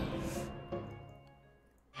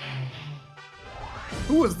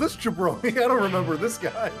 Who is this jabroni? I don't remember this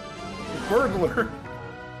guy. Burglar.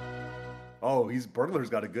 Oh, Burglar's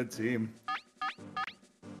got a good team.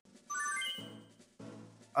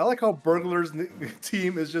 I like how Burglar's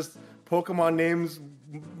team is just Pokemon names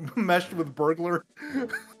meshed with Burglar.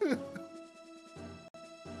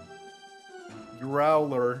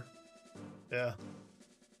 Growler. Yeah.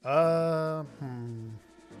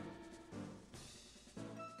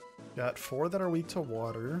 Got 4 that are weak to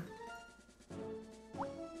water.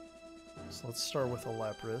 So let's start with a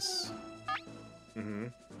Lapras. Mm-hmm.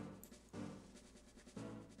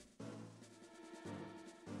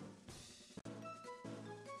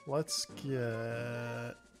 Let's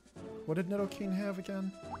get... What did Nidoking have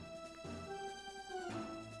again?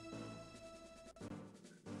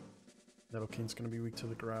 Nidoking's gonna be weak to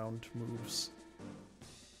the ground moves.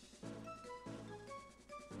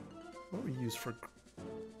 What do we use for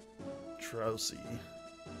Drowsy?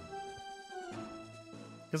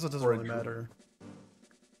 Guess it doesn't really matter.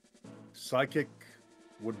 Psychic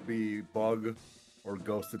would be Bug or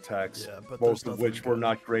Ghost attacks, Yeah, but both there's of which nothing were good.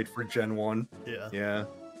 not great for Gen 1. Yeah. Yeah.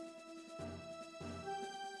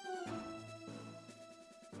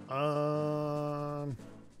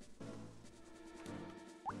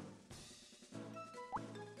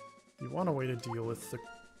 You want a way to deal with the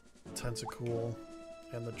Tentacool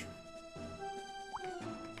and the...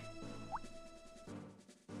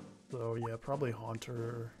 So yeah, probably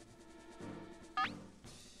Haunter.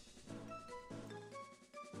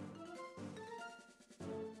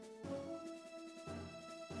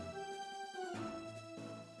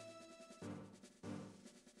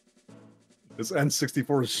 This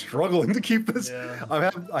N64 is struggling to keep this. Yeah.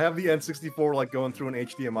 I have the N64 like going through an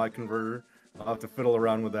HDMI converter. I'll have to fiddle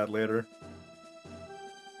around with that later.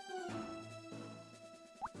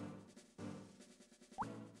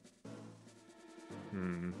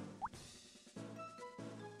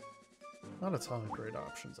 Not a a ton of great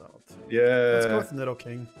options out. Yeah. Let's go with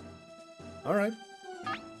Nidoking. All right.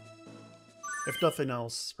 If nothing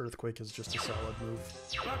else, Earthquake is just a solid move.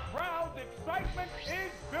 The crowd's excitement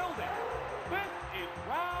is building. This is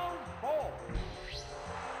round 4.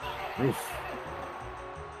 Oof.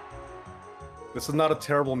 This is not a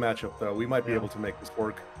terrible matchup, though. We might be able to make this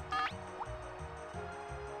work.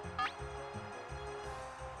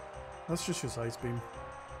 Let's just use Ice Beam.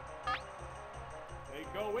 They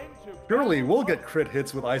go into Surely we'll get crit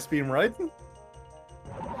hits with Ice Beam, right? savage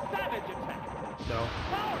attack. No.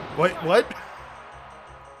 Power Wait, strike. what?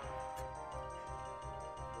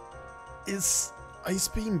 Is Ice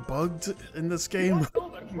Beam bugged in this game? What will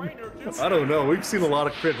the trainer do? I don't know. We've seen a lot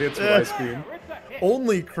of crit hits with Ice Beam. It's a hit.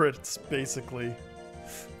 Only crits, basically.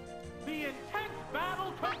 The intense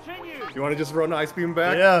battle continues. You want to just run Ice Beam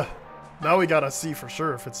back? Yeah. Now we gotta see for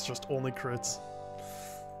sure if it's just only crits.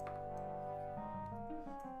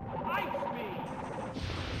 Ice beam.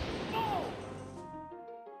 Oh.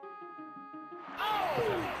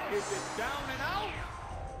 Oh. Is it down and out?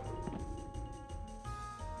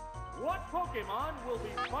 What Pokemon will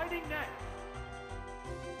be fighting next?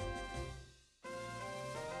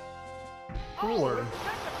 Cooler. Oh, it's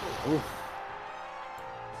technical. Oof.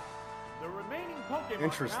 The remaining Pokemon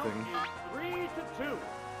Interesting. count is 3-2.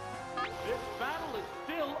 This battle is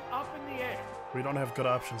still up in the air. We don't have good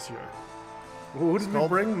options here. Who did we Skull-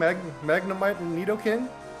 bring? Magnemite and Nidoking?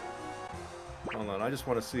 Hold on, I just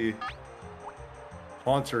want to see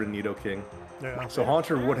Haunter and Nidoking. Yeah. So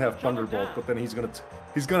Haunter would have Thunderbolt, but then he's gonna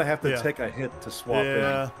have to Yeah. take a hit to swap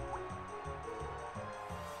Yeah. in.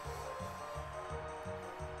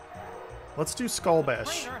 Let's do Skull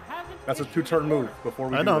Bash. Trainer hasn't That's a issued 2-turn his move order. before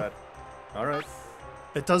we I do know. that. All right.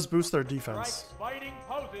 It does boost their defense. Strikes fighting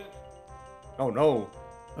poses. Oh no.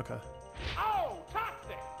 Okay. Oh,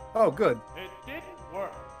 toxic! Oh good. It didn't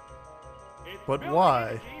work. It's But building why?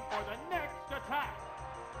 energy for the next attack.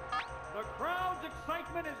 The crowd's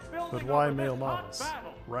excitement is building. But why over male this hot models?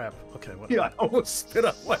 battle. Rap. Okay, what? Yeah, I almost spit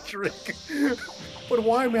out my drink. But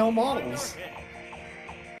why male models? Minor hit.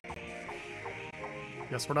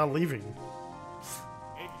 Guess we're not leaving.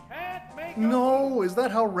 It can't make No, is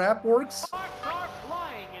that how rap works? Sparks are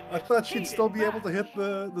flying in I this thought she'd heated still be able match. to hit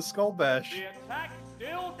the Skull Bash. The attack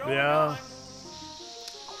still going Yeah. on.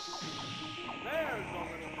 There's a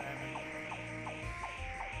little damage.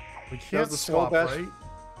 We Does can't the Skull swap, Bash- right?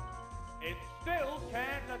 It still can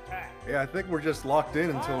attack. Yeah, I think we're just locked in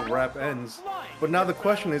until rap ends. But now the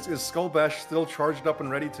question is Skull Bash still charged up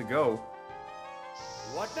and ready to go?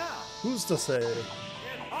 What now? Who's to say? It's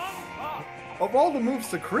on top. Of all the moves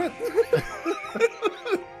to crit,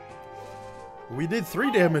 We did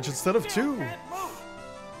 3 damage instead of 2. Can't move.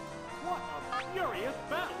 What a furious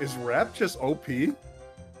battle. is rap just OP? The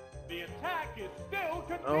attack is still No.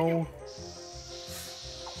 continuing.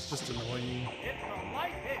 It's just annoying. It's a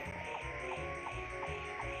light hit.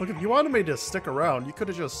 Look, if you wanted me to stick around, you could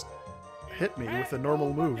have just hit me with a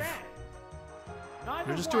normal move.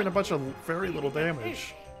 You're just doing a bunch of very little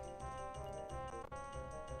damage.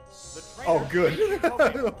 Oh, good.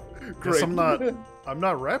 Guess Great. I'm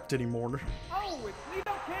not wrapped anymore. Oh, it's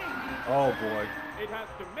Nidoking. Oh boy. It has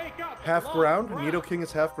to make up. for Half lost ground? Nidoking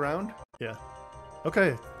is half ground? Yeah.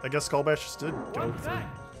 Okay, I guess Skull Bash just did go What's through. that?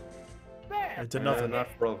 There. It did nothing. Not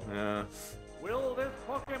pro. Yeah. Will this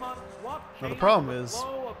Pokemon swap Now the change problem the is-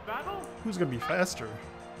 flow of battle? Who's gonna be faster?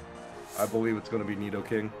 I believe it's gonna be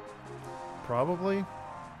Nidoking. Probably.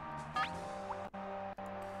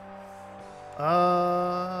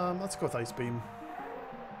 Let's go with Ice Beam.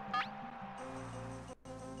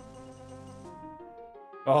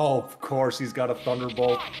 Oh, of course, he's got a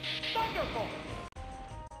Thunderbolt. Thunderbolt.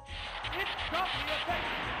 It's got the effect.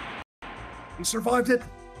 He survived it!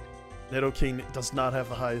 Nidoking does not have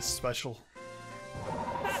the highest special.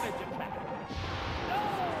 Savage attack. No,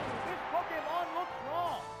 this Pokemon looks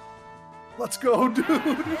wrong. Let's go, dude!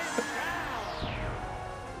 It's down.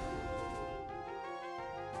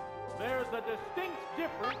 There's a distinct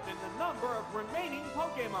difference in the number of remaining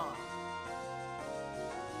Pokemon.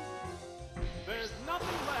 There's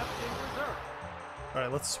nothing left in reserve.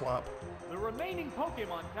 Alright, let's swap. The remaining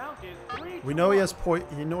Pokemon count is 3. We know he has we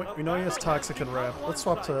know he has Toxic and Wrap. Let's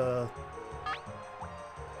swap to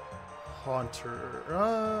Haunter.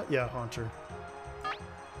 Yeah, Haunter.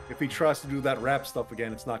 If he tries to do that rap stuff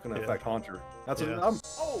again, it's not gonna Yeah. affect Haunter. That's Yeah.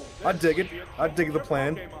 Oh, I dig this it. could be a I dig the challenger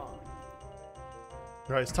plan. Pokemon.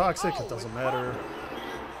 Alright, it's Toxic, Oh, it doesn't it's matter. Haunter.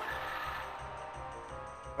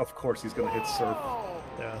 Of course he's gonna hit Surf. Oh,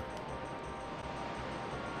 Yeah.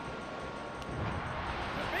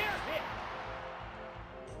 severe hit.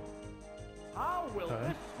 How will Okay.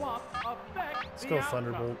 this swap affect Let's the go outcome?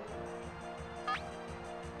 Thunderbolt.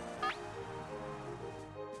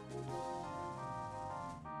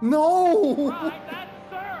 No! Right, that's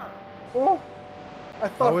sir. Oh, I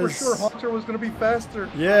thought for was- sure Haunter was gonna be faster.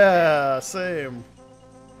 Yeah, same.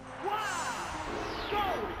 Wow. Going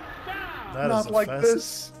down. That is Not a like fast,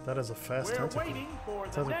 this. That is a fast We're tentacle. waiting for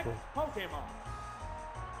the Tentacle. next Pokemon.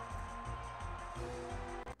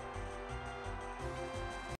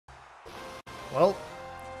 Well,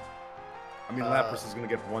 I mean, Lapras is gonna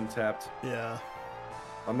get one tapped. yeah.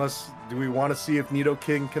 Unless, do we want to see if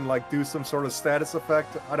Nidoking can like do some sort of status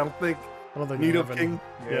effect? I don't think. I don't think we have any- Nidoking.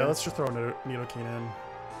 Yeah, let's just throw Nidoking in.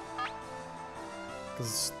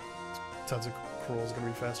 Because Tentacruel is going to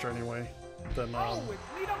be faster anyway than Oh,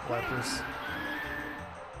 it's Nidoking. Lapras.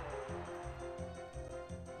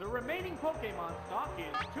 The remaining Pokemon stock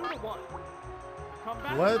is 2-1.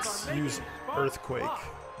 Combatants Let's are making use sparks Earthquake. fly.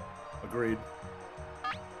 Agreed.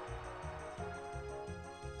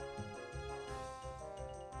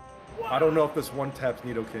 I don't know if this one taps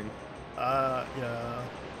Nidoking. Yeah.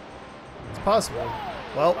 It's possible.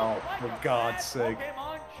 Well, Oh, Like for a God's bad sake.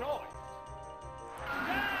 Pokemon choice.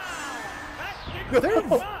 Down.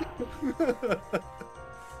 That's it.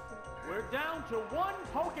 We're down to one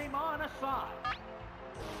Pokemon aside.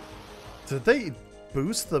 did they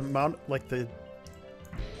boost the amount, like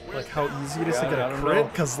how easy it is to Yeah, get I a don't crit? know.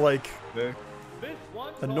 Because like Yeah. This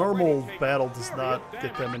one's a already normal taken battle does serious not get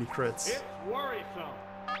that damage. many crits. It's worrisome.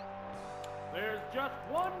 There's just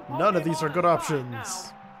one None of these are Pokemon good aside options.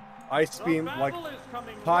 now. Ice The Beam, like battle is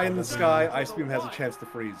coming high in the closer sky, to Ice the Beam has a wire. chance to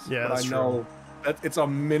freeze. Yeah, but that's I know that it's a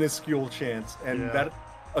minuscule chance, and Yeah. that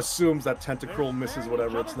assumes that Tentacruel misses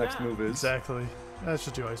whatever its next move is. Exactly. Let's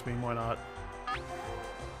just do Ice Beam. Why not?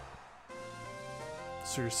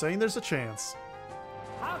 So you're saying there's a chance?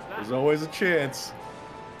 How's that? There's always a chance.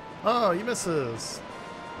 Oh, he misses.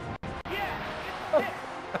 Yeah, it's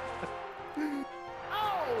hit.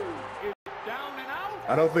 Oh, it's down and out.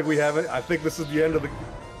 I don't think we have it. I think this is the end of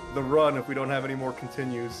the run if we don't have any more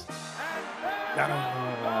continues. And there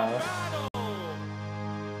Ah. goes the battle.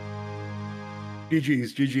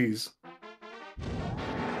 GG's, GG's.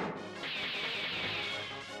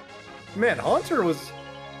 Man,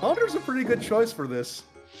 Haunter's a pretty good choice for this.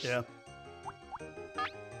 Yeah.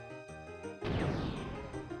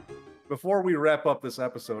 Before we wrap up this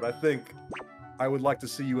episode, I think I would like to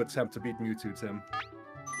see you attempt to beat Mewtwo, Tim.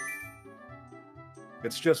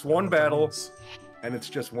 It's just one battle, and it's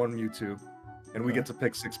just one Mewtwo. And we Okay. get to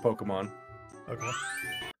pick 6 Pokemon. Okay.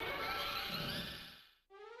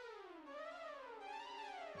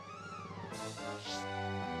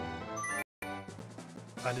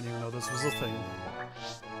 I didn't even know this was a thing.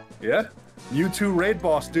 Yeah? Mewtwo raid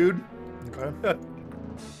boss, dude. Okay.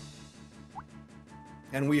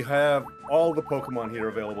 And we have all the Pokemon here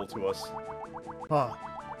available to us. Huh.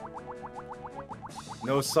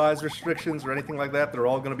 No size restrictions or anything like that. They're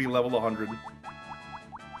all going to be level 100.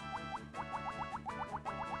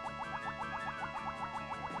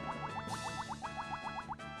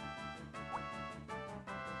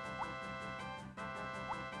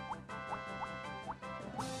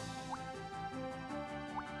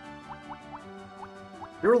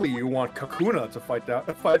 Surely you want Kakuna to fight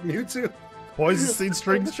Mewtwo. Poison Seed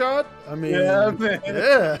String Shot? I mean, Yeah, man.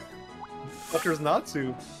 yeah. Fuckers not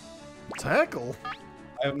to. Tackle.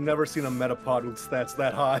 I have never seen a Metapod with stats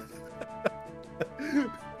that high.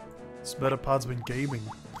 This Metapod's been gaming.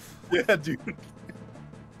 Yeah, dude.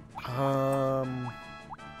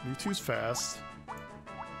 Mewtwo's fast.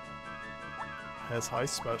 Has high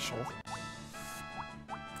special.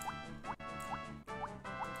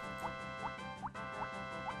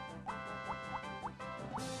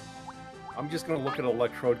 I'm just gonna look at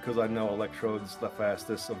Electrode because I know Electrode's the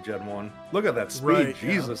fastest of Gen 1. Look at that speed, Right,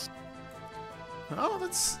 yeah. Jesus. Oh,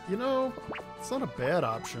 that's, you know, it's not a bad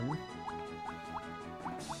option.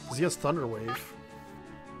 Because he has Thunder Wave.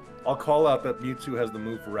 I'll call out that Mewtwo has the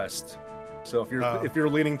move Rest. So Oh. if you're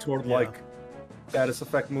leaning toward Yeah. like status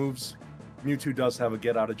effect moves, Mewtwo does have a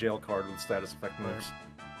get out of jail card with status effect moves.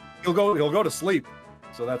 He'll go to sleep.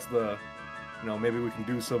 So that's the, you know, maybe we can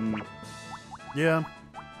do some. Yeah.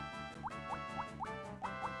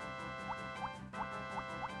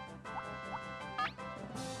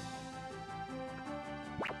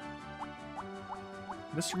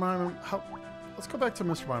 Mr. Mime, let's go back to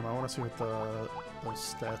Mr. Mime. I want to see what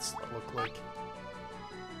those stats look like.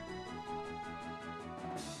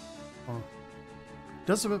 Huh.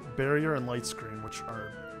 Does have a barrier and light screen, which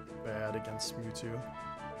are bad against Mewtwo.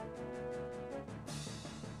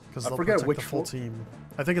 Because I they'll forget protect which the full one- team.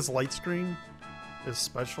 I think it's light screen is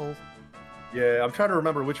special. Yeah, I'm trying to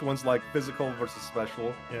remember which one's like physical versus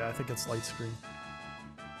special. Yeah, I think it's light screen.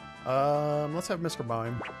 Let's have Mr.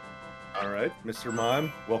 Mime. All right, Mr.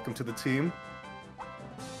 Mime, welcome to the team.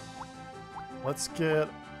 Let's get...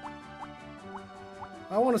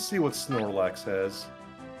 I want to see what Snorlax has.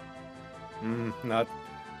 Not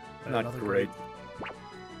another great.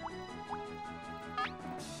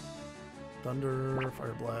 Thunder,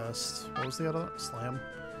 Fire Blast. What was the other? Slam.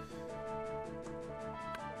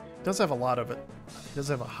 Does have a lot of it. He does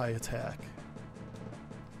have a high attack.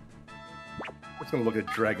 I'm just gonna look at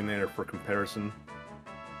Dragonair for comparison.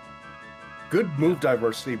 Good move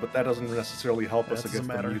diversity, but that doesn't necessarily help us against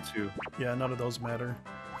the Mewtwo. Yeah, none of those matter.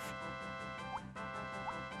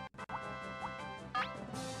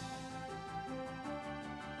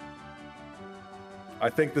 I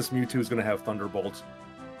think this Mewtwo is gonna have Thunderbolt.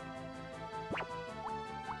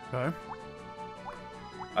 Okay.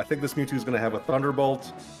 I think this Mewtwo is gonna have a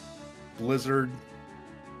Thunderbolt, Blizzard,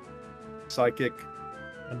 Psychic,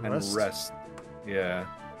 and Rest. Yeah.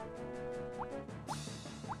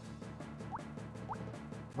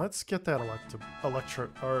 Let's get that Electrode.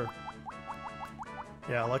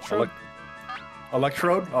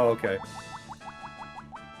 Electrode? Oh, okay.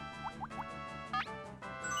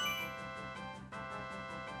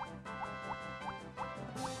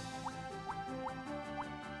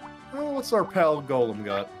 Oh, what's our pal Golem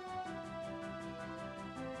got?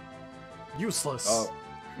 Useless. Oh.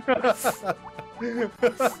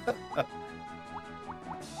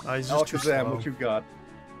 He's just too slow. Alakazam, what you got?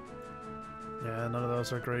 Yeah, none of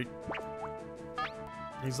those are great.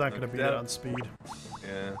 He's not going to beat it on speed.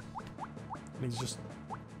 Yeah. And he's just...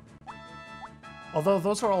 Although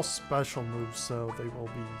those are all special moves, so they will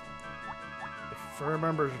be... If I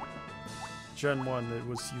remember Gen 1, it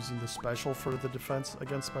was using the special for the defense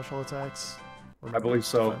against special attacks. I believe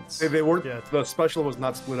so. They were, yeah. The special was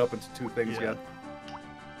not split up into two things yet.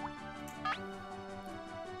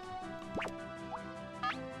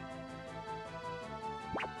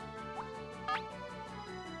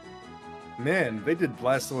 Man, they did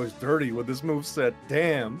Blastoise dirty with this moveset.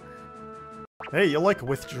 Damn. Hey, you like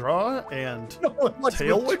withdraw and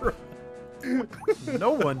tail whip?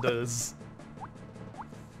 No one does.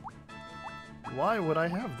 Why would I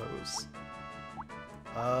have those?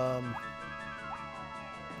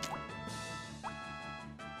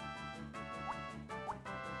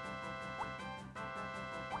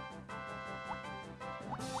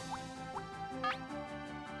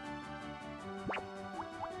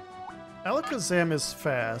 Alakazam is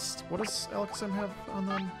fast. What does Alakazam have on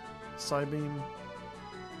them? Psybeam?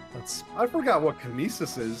 That's... I forgot what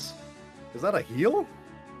Kinesis is. Is that a heal?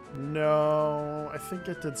 No, I think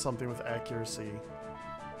it did something with accuracy.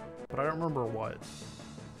 But I don't remember what.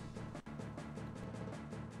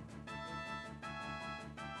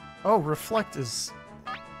 Oh, Reflect is...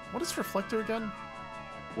 What is Reflect do again?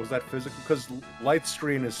 Was that physical? Because Light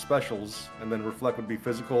Screen is specials, and then Reflect would be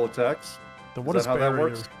physical attacks. Then what is how barrier? That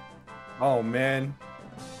works? Oh man,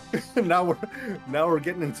 now we're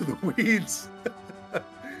getting into the weeds.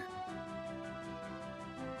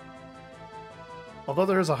 Although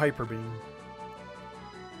there is a Hyper Beam.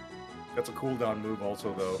 That's a cooldown move,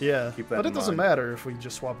 also though. Yeah, keep that but it in doesn't mind. matter if we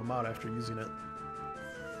just swap them out after using it.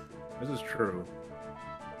 This is true.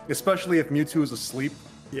 Especially if Mewtwo is asleep.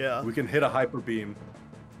 Yeah. We can hit a Hyper Beam.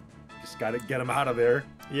 Just gotta get him out of there.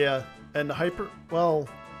 Yeah, and Hyper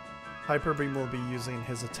Beam will be using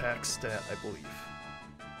his attack stat, I believe.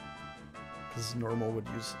 Because normal would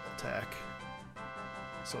use attack.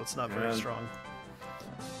 So it's not very strong.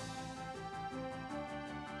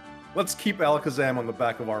 Let's keep Alakazam on the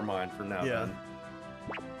back of our mind for now. Yeah. Then.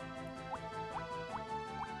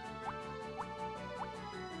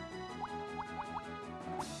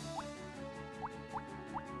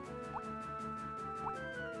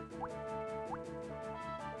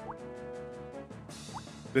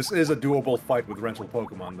 This is a doable fight with rental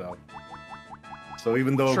Pokemon, though. So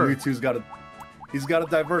even though Mewtwo's got a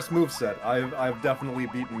diverse moveset, I've definitely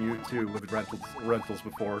beaten Mewtwo with rentals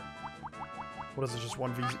before. What is it? Just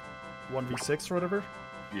 1v6 or whatever?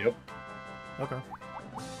 Yep. Okay.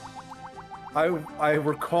 I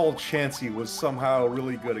recall Chansey was somehow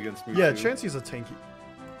really good against Mewtwo. Yeah, Chansey's a tanky.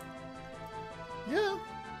 Yeah.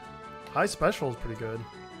 High special is pretty good.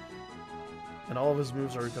 And all of his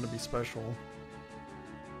moves are going to be special.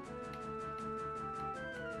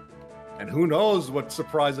 And who knows what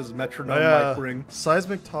surprises Metronome might bring.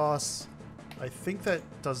 Seismic Toss. I think that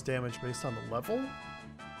does damage based on the level.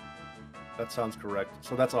 That sounds correct.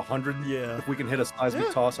 So that's 100. Yeah. If we can hit a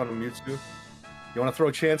Seismic Toss on a Mewtwo. You want to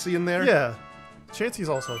throw Chansey in there? Yeah. Chansey's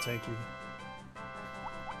also tanky.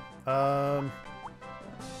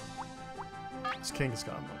 This King's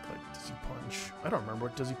gonna look like Dizzy Punch. I don't remember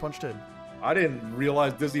what Dizzy Punch did. I didn't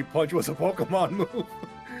realize Dizzy Punch was a Pokemon move.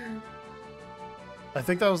 I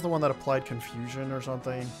think that was the one that applied confusion or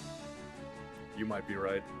something. You might be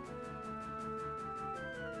right.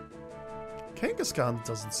 Kangaskhan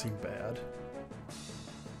doesn't seem bad.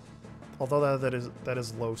 Although that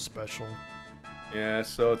is low special. Yeah,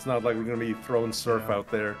 so it's not like we're gonna be throwing surf out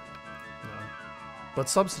there. No. But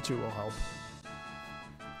substitute will help.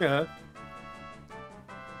 Yeah.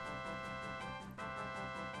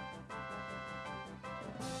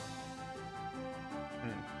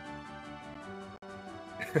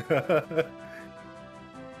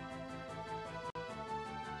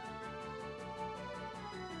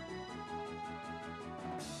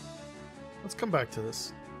 Let's come back to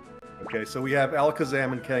this. Okay, so we have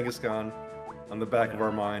Alakazam and Kangaskhan on the back of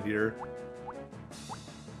our mind here.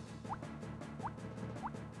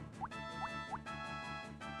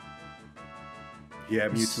 Yeah,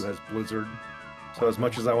 Mewtwo has Blizzard. So as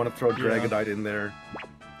much as I want to throw Dragonite in there...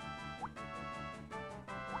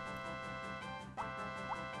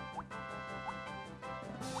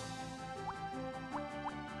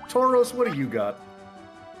 Tauros, what do you got?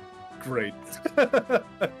 Great.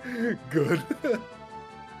 Good.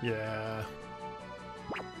 Yeah.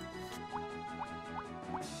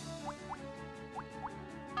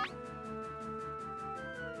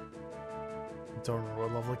 Don't remember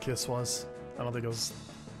what Lovely Kiss was. I don't think it was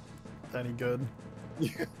any good.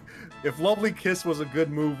 If Lovely Kiss was a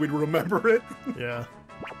good move, we'd remember it. Yeah.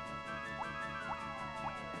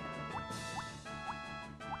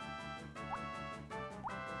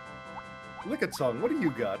 Look at Song, what do you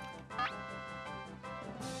got?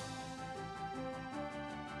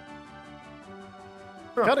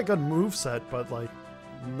 Got a good move set, but like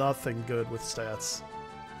nothing good with stats.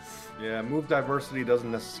 Yeah, move diversity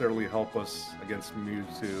doesn't necessarily help us against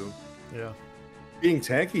Mewtwo. Yeah. Being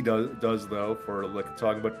tanky does though for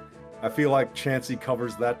Lickitung, but I feel like Chansey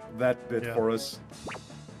covers that bit for us.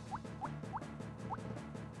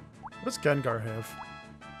 What does Gengar have?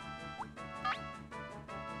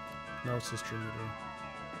 No, it's just Dream Eater.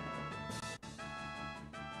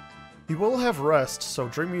 He will have Rest, so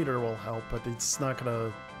Dream Eater will help, but it's not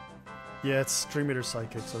gonna... Yeah, it's Dream Eater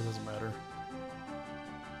Psychic, so it doesn't matter.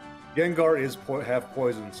 Gengar is half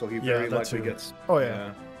poison, so he very likely gets... Oh,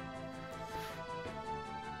 yeah.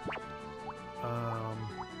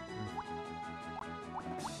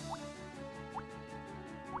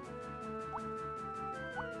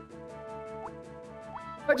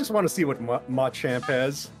 I just want to see what Machamp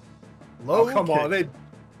has. Low come kick. on,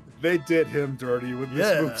 they did him dirty with this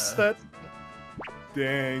moveset.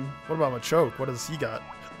 Dang. What about Machoke? What does he got?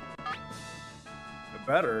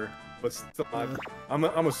 Better, but still,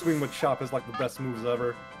 I'm assuming Machop has like the best moves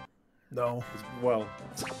ever. No. Well.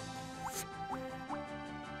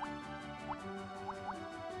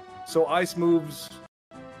 So ice moves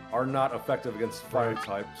are not effective against fire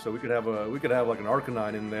type, so we could have like an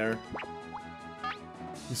Arcanine in there.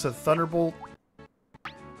 You said Thunderbolt?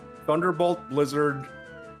 Thunderbolt, Blizzard,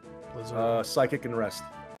 Blizzard. Psychic, and Rest.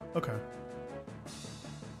 Okay.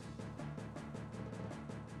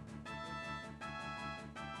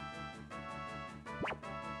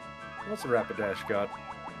 What's a Rapidash got?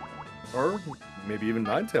 Or maybe even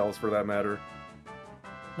Ninetales for that matter.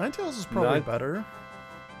 Ninetales is probably better.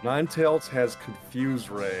 Ninetales has Confuse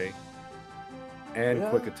Ray and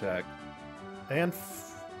Quick Attack. And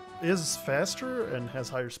is faster and has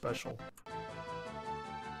higher special.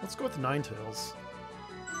 Let's go with Ninetales.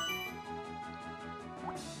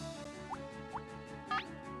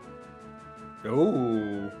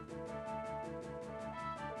 Oh.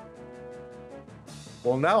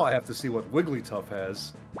 Well, now I have to see what Wigglytuff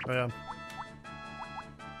has. Oh, yeah.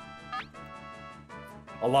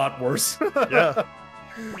 A lot worse. Yeah.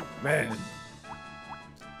 Man.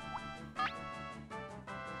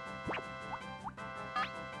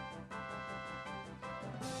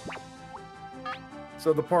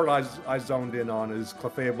 So the part I zoned in on is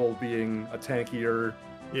Clefable being a tankier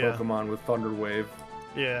Pokemon with Thunder Wave.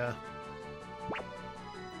 Yeah.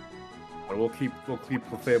 But we'll keep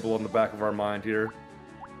Clefable on the back of our mind here.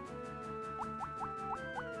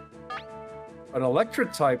 An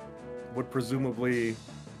electric type would presumably,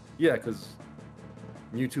 yeah, because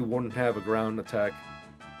Mewtwo wouldn't have a ground attack.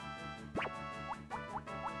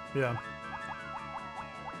 Yeah.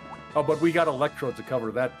 Oh, but we got Electrode to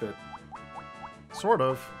cover that bit. Sort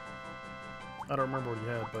of. I don't remember what he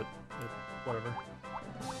had, but whatever.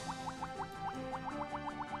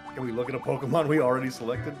 Can we look at a Pokemon we already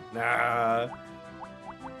selected? Nah.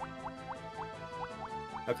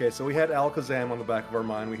 Okay, so we had Alakazam on the back of our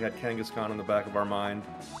mind. We had Kangaskhan on the back of our mind.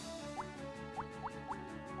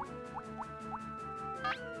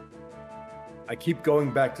 I keep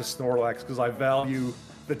going back to Snorlax because I value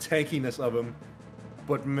the tankiness of him.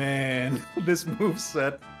 But man, this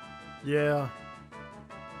moveset... Yeah.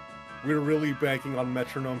 We're really banking on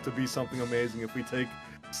Metronome to be something amazing if we take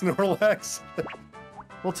Snorlax.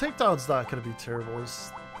 Well, takedown's not going to be terrible.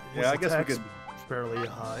 His Yeah, I guess we attack's could. fairly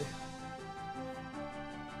high.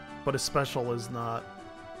 But his special is not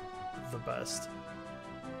the best.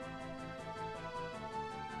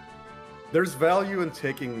 There's value in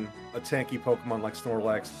taking a tanky Pokemon like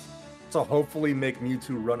Snorlax to hopefully make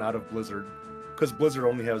Mewtwo run out of Blizzard. Because Blizzard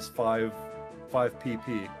only has 5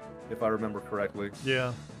 PP, if I remember correctly.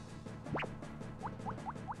 Yeah.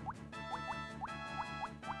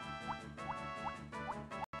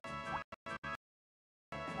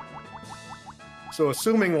 So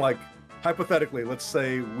assuming, like, hypothetically, let's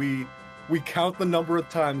say we count the number of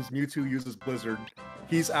times Mewtwo uses Blizzard,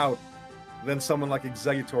 he's out. Then someone like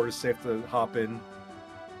Exeggutor is safe to hop in.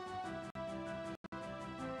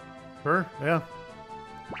 Sure, yeah.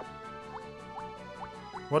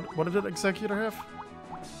 What did Exeggutor have?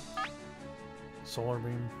 Solar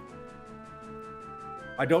Beam.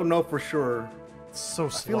 I don't know for sure. It's so I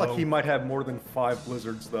slow. feel like he might have more than 5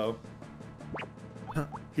 Blizzards, though.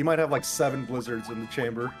 He might have like 7 Blizzards in the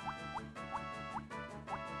chamber.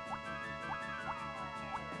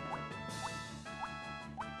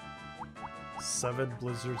 Seven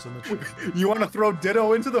Blizzards in the chamber. You want to throw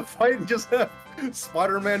Ditto into the fight and just have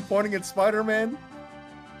Spider-Man pointing at Spider-Man?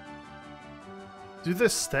 Do the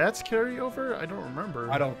stats carry over? I don't remember.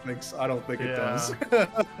 I don't think so. I don't think it does.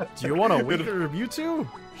 Do you want a weaker Mewtwo?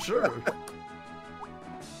 Sure.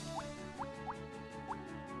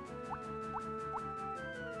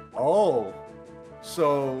 Oh,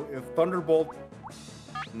 so if Thunderbolt...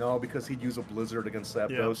 No, because he'd use a Blizzard against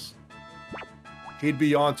Zapdos. He'd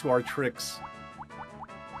be on to our tricks.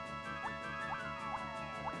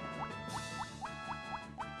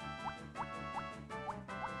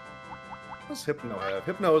 What does Hypno have?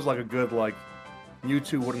 Hypno is like a good, like...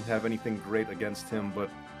 Mewtwo wouldn't have anything great against him, but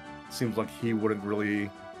it seems like he wouldn't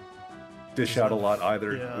really dish out a lot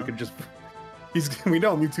either. Yeah. We could just... We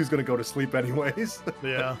know Mewtwo's gonna go to sleep anyways.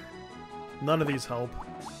 Yeah. None of these help.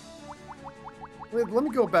 Wait, let me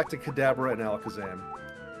go back to Kadabra and Alakazam.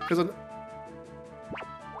 Because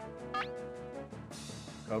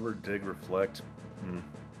Cover, Dig, Reflect.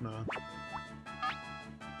 No.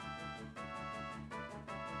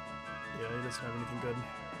 Yeah, he doesn't have anything good.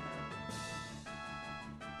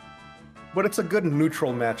 But it's a good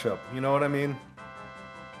neutral matchup, you know what I mean?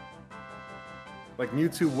 Like,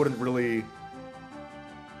 Mewtwo wouldn't really...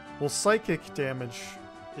 Well, Psychic damage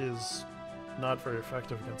is not very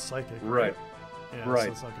effective against Psychic. Right. Yeah, Right.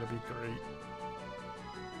 so it's not going to be great.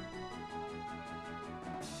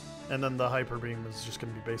 And then the Hyper Beam is just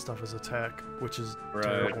going to be based off his attack, which is Right.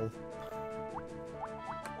 terrible.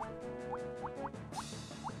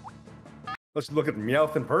 Let's look at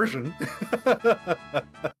Meowth in Persian.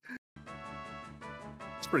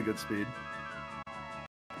 It's pretty good speed.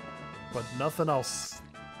 But nothing else.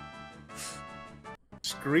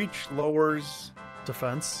 Screech lowers...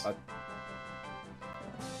 Defense.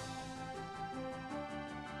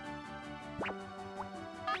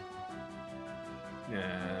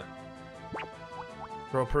 Yeah.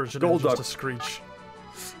 Throw Persian Golduck. and just a Screech.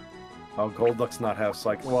 Oh, Golduck's not have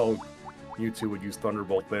Psych... Well, Mewtwo would use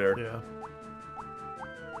Thunderbolt there. Yeah.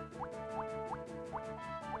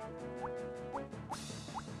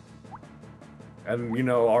 And, you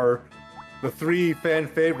know, the 3 fan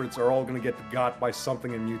favorites are all going to get got by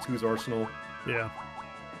something in Mewtwo's arsenal. Yeah.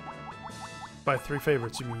 By 3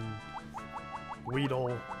 favorites, you mean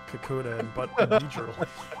Weedle, Kakuna, and Beedrill.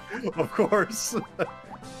 Of course.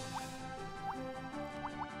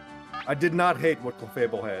 I did not hate what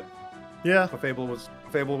Clefable had. Yeah.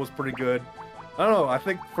 Clefable was pretty good. I don't know, I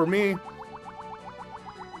think for me...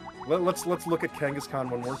 Let's look at Kangaskhan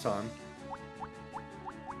one more time.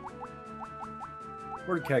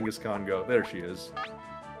 Where did Kangaskhan go? There she is.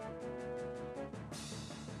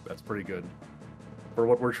 That's pretty good. For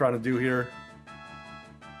what we're trying to do here.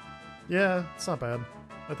 Yeah, it's not bad.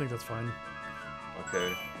 I think that's fine.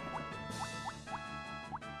 Okay.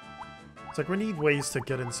 It's like we need ways to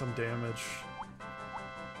get in some damage.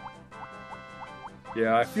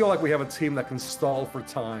 Yeah, I feel like we have a team that can stall for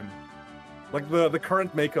time. Like the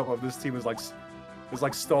current makeup of this team is like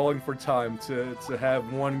stalling for time to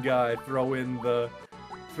have one guy throw in the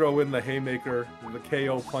haymaker, the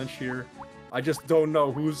KO punch here. I just don't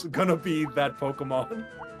know who's gonna be that Pokemon.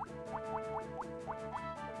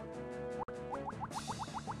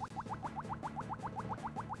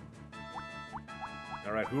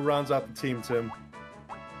 All right, who rounds out the team, Tim?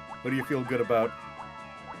 What do you feel good about?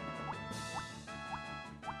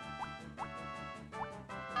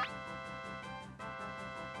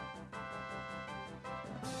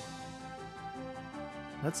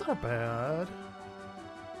 That's not bad.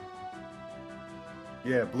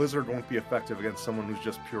 Yeah, Blizzard won't be effective against someone who's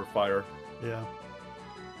just pure fire. Yeah.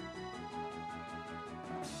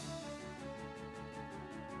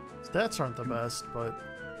 Stats aren't the best, but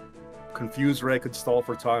Confuse Ray could stall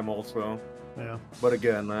for time also. yeah. But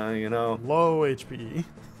again, you know, Low HP.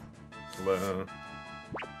 uh,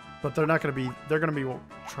 But they're not gonna be. They're gonna be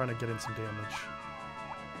trying to get in some damage.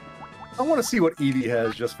 I want to see what Eevee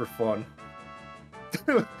has just for fun.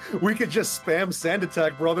 We could just spam Sand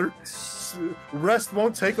Attack, brother. Rest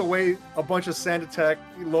won't take away a bunch of Sand Attack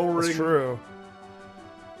lowering. That's true.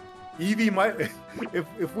 Eevee might,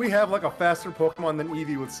 if we have like a faster Pokemon than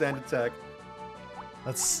Eevee with Sand Attack.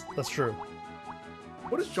 That's true.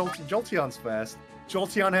 What is Jolteon? Jolteon's fast.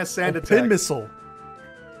 Jolteon has Sand Attack. Pin Missile.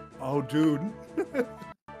 Oh, dude.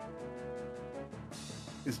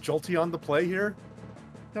 Is Jolteon the play here?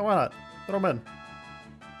 Yeah, why not? Throw them in.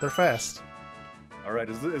 They're fast. All right,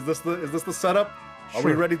 is this the setup? Are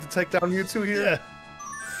we Sure. ready to take down Mewtwo here? Yeah.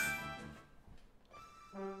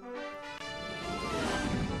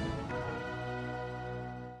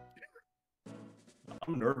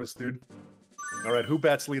 I'm nervous, dude. All right, who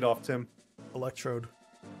bats lead off, Tim? Electrode.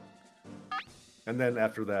 And then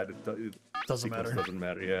after that, it Doesn't sequence matter. Doesn't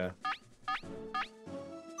matter, yeah.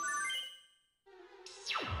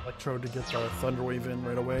 Electrode to get the Thunder Wave in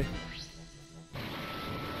right away.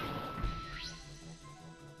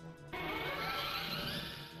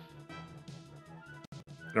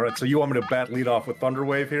 All right, so you want me to bat lead off with Thunder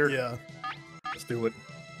Wave here? Yeah. Let's do it.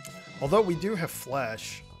 Although we do have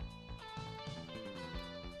Flash.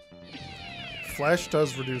 Flash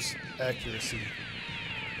does reduce accuracy,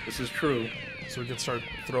 This is true. so we could start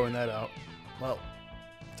throwing that out. Well,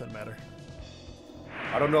 doesn't matter.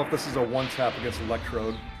 I don't know if this is a one-tap against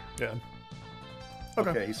Electrode. Yeah.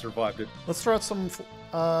 Okay, he survived it. Let's throw out some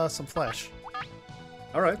Flash,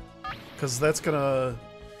 All right. because that's gonna.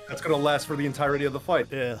 That's going to last for the entirety of the fight.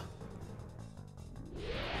 Yeah.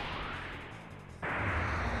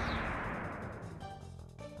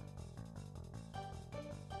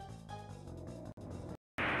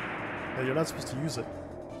 Yeah, you're not supposed to use it.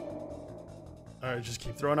 Alright, just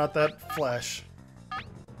keep throwing out that Flash.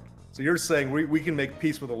 So you're saying we can make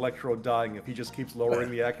peace with Electrode dying if he just keeps lowering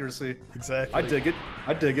the accuracy? Exactly. I dig it.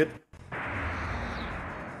 I dig it.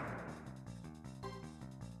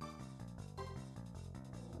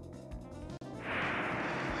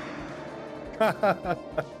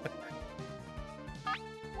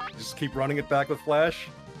 Just keep running it back with Flash?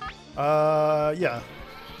 Yeah.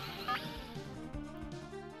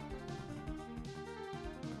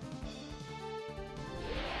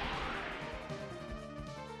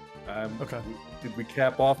 Okay. Did we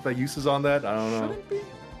cap off the uses on that? I don't know. Shouldn't be.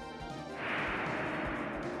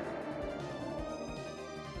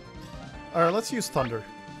 Alright, let's use Thunder.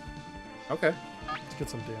 Okay. Let's get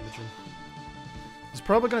some damage in. He's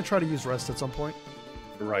probably going to try to use Rest at some point.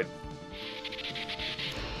 You're right.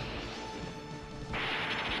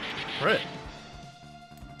 Right.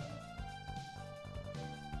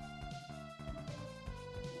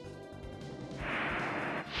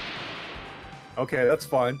 Okay, that's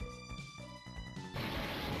fine.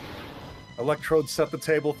 Electrode set the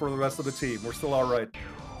table for the rest of the team. We're still alright.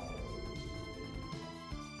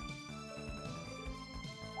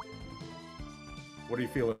 What are you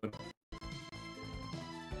feeling?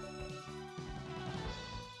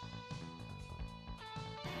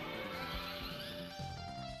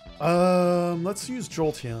 Let's use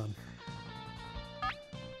Jolteon.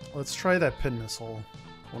 Let's try that Pin Missile.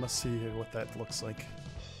 I want to see what that looks like.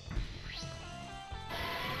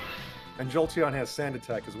 And Jolteon has Sand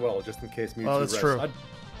Attack as well, just in case Mewtwo Oh, that's rests. true.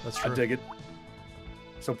 That's I true. dig it.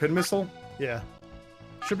 So Pin Missile? Yeah.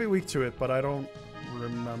 Should be weak to it, but I don't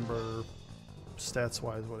remember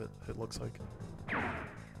stats-wise what it looks like.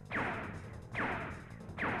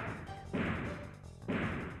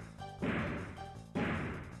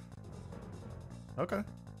 Okay.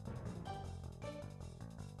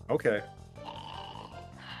 Okay.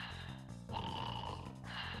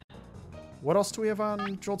 What else do we have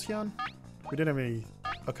on Jolteon? We didn't have any...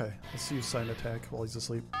 Okay, let's use Sign Attack while he's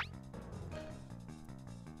asleep.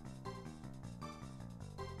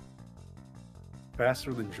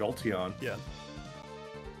 Faster than Jolteon. Yeah.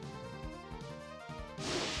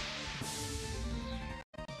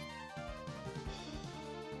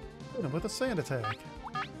 Hit him with a Sand Attack.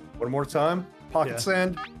 One more time. Pocket Yeah.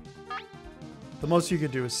 Sand. The most you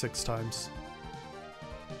could do is 6 times.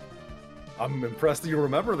 I'm impressed that you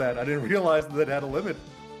remember that. I didn't realize that it had a limit.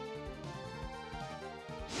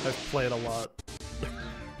 I've played a lot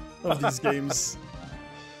of these games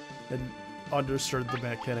and understood the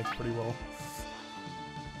mechanics pretty well.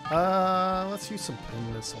 Let's use some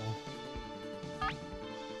pin missile.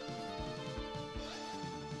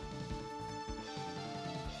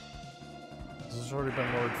 This has already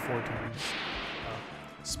been lowered 4 times.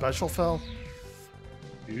 Special fell?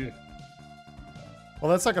 Yeah.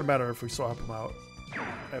 Well, that's not gonna matter if we swap them out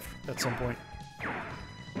at some point.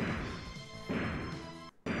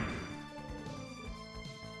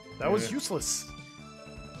 That was useless.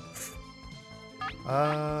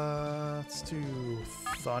 Let's do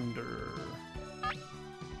Thunder.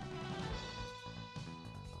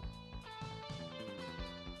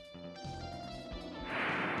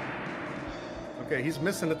 Okay, he's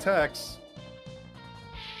missing attacks.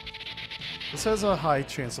 This has a high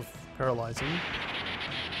chance of paralyzing.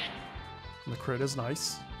 And the crit is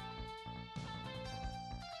nice.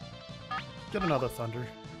 Get another Thunder.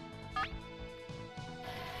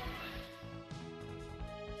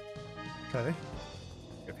 Okay.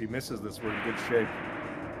 If he misses this, we're in good shape.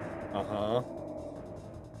 Uh-huh.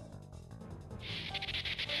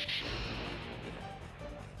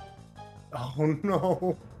 Oh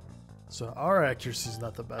no. So our accuracy is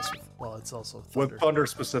not the best with, well, it's also Thunder. With Thunder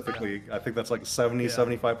specifically, I think that's like 70,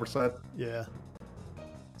 75%. Yeah.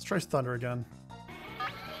 Let's try Thunder again.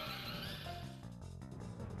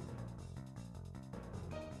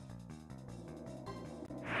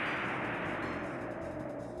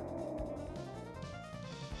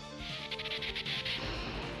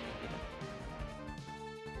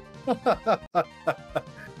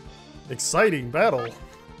 Exciting battle.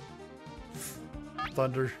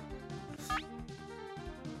 Thunder.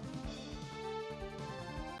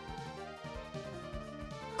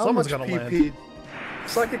 How Someone's much gonna PP? land.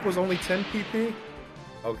 Psychic was only 10 PP?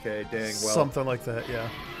 Okay, dang, well. Something like that, yeah.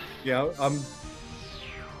 Yeah,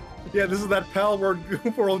 yeah, this is that Pal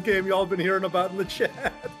World game y'all been hearing about in the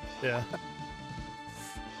chat. Yeah.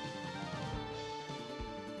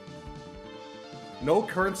 No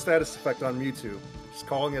current status effect on Mewtwo. Just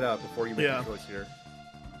calling it out before you make a choice here.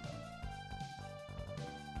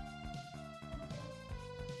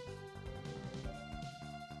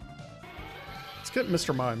 Let's get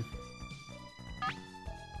Mr. Mime.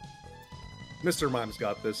 Mr. Mime's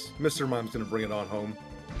got this. Mr. Mime's gonna bring it on home.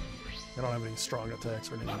 They don't have any strong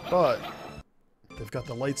attacks or anything, but they've got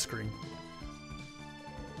the light screen.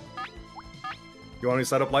 You want me to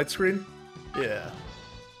set up light screen? Yeah.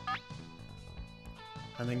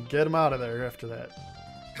 And then get him out of there after that.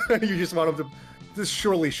 You just want him to... This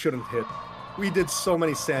surely shouldn't hit. We did so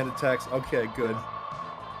many sand attacks. Okay, good.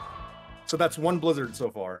 So that's 1 Blizzard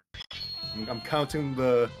so far. I'm counting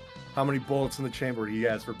how many bullets in the chamber he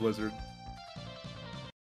has for Blizzard.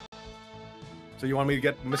 So you want me to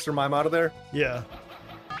get Mr. Mime out of there? Yeah.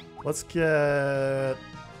 Let's get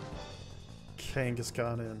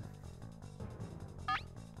Kangaskhan in.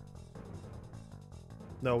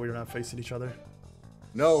 No, we're not facing each other.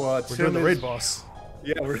 No, We're Tim doing the is... raid boss.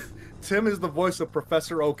 Yeah, Tim is the voice of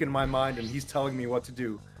Professor Oak in my mind, and he's telling me what to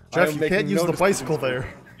do. Jeff, you can't use the bicycle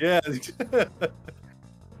there. Yeah. You're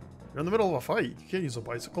in the middle of a fight. You can't use a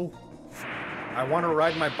bicycle. I want to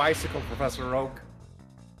ride my bicycle, Professor Oak.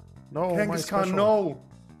 No, my Kangaskhan, special. no.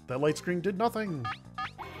 That light screen did nothing.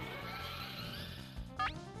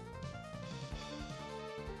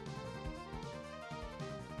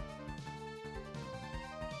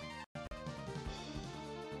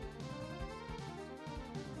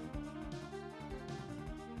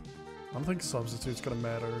 I don't think substitute's gonna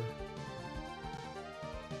matter.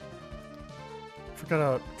 Forgot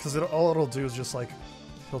out because all it'll do is just like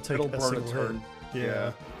he'll take It'll a burn single a turn. hit.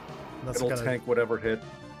 Yeah. That's It'll gonna, tank whatever hit.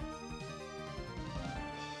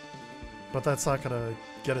 but that's not gonna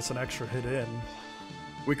get us an extra hit in.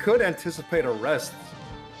 We could anticipate a rest.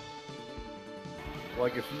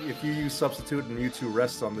 Like if you use substitute and Mewtwo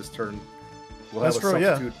rests on this turn, we'll have a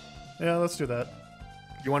substitute. Yeah, let's do that.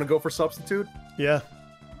 You want to go for substitute? Yeah.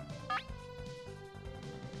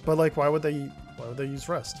 But like, why would they use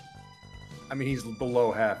rest? I mean, he's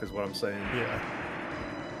below half, is what I'm saying. Yeah.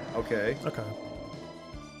 Okay. Okay.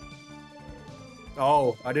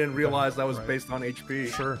 Oh, I didn't realize that was Right. based on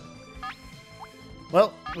HP. Sure.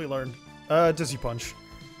 Well, we learned. Dizzy Punch.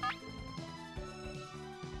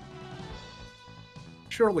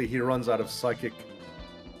 Surely he runs out of Psychic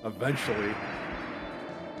eventually.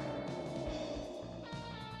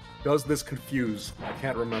 Does this confuse? I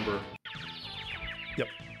can't remember. Yep.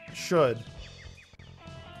 Should.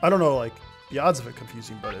 I don't know, like, the odds of it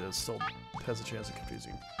confusing, but it is still has a chance of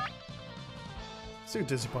confusing. Let's do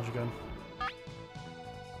Dizzy Punch again.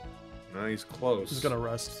 No, he's close. He's gonna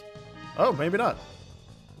rest. Oh, maybe not.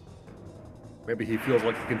 Maybe he feels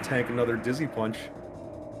like he can tank another Dizzy Punch.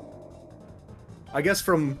 I guess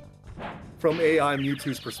from from AI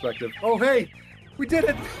Mewtwo's perspective. Oh, hey! We did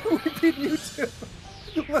it! We beat Mewtwo!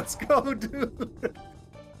 Let's go, dude!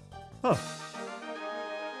 Huh.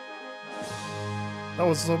 That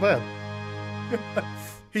wasn't so bad.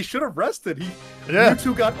 He should have rested. Yeah.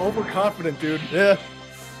 Mewtwo got overconfident, dude. Yeah.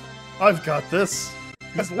 I've got this.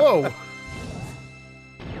 He's low.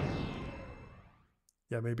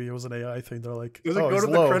 Yeah, maybe it was an AI thing. They're like, Does it oh, go he's to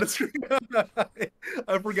low. the credit screen?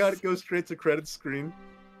 I forgot it goes straight to credit screen.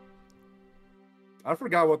 I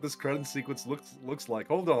forgot what this credit sequence looks like.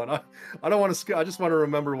 Hold on. I don't want to I just want to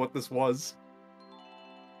remember what this was.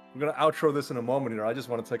 I'm going to outro this in a moment here. I just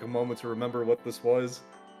want to take a moment to remember what this was.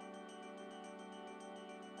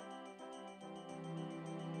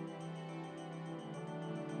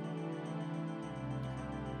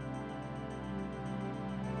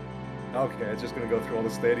 Okay, it's just going to go through all the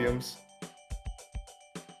stadiums.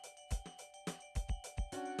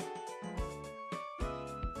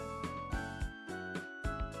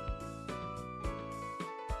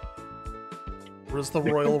 Where's the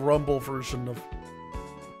Royal Rumble version of,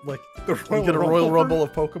 like, The you get a Royal Rumble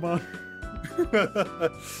of Pokemon?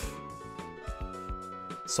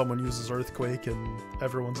 Someone uses Earthquake and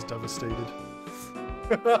everyone's devastated.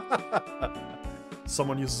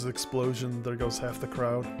 Someone uses Explosion, there goes half the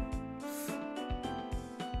crowd.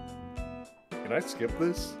 Can I skip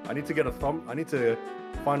this? I need to get I need to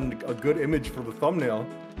find a good image for the thumbnail.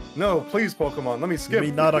 No, please, Pokemon, let me skip. You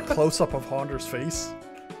mean not a close-up of Honder's face?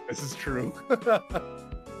 This is true.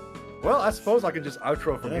 Well, I suppose I can just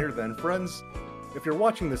outro from here then. Friends, if you're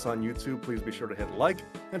watching this on YouTube, please be sure to hit like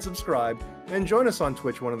and subscribe, and join us on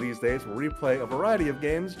Twitch one of these days where we play a variety of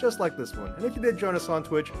games just like this one. And if you did join us on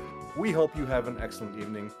Twitch, we hope you have an excellent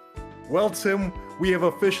evening. Well, Tim, we have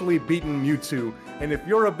officially beaten Mewtwo, and if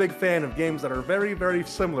you're a big fan of games that are very, very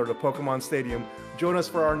similar to Pokémon Stadium, join us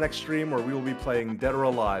for our next stream where we will be playing Dead or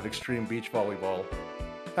Alive Extreme Beach Volleyball.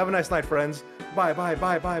 Have a nice night, friends. Bye, bye,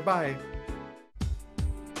 bye, bye, bye.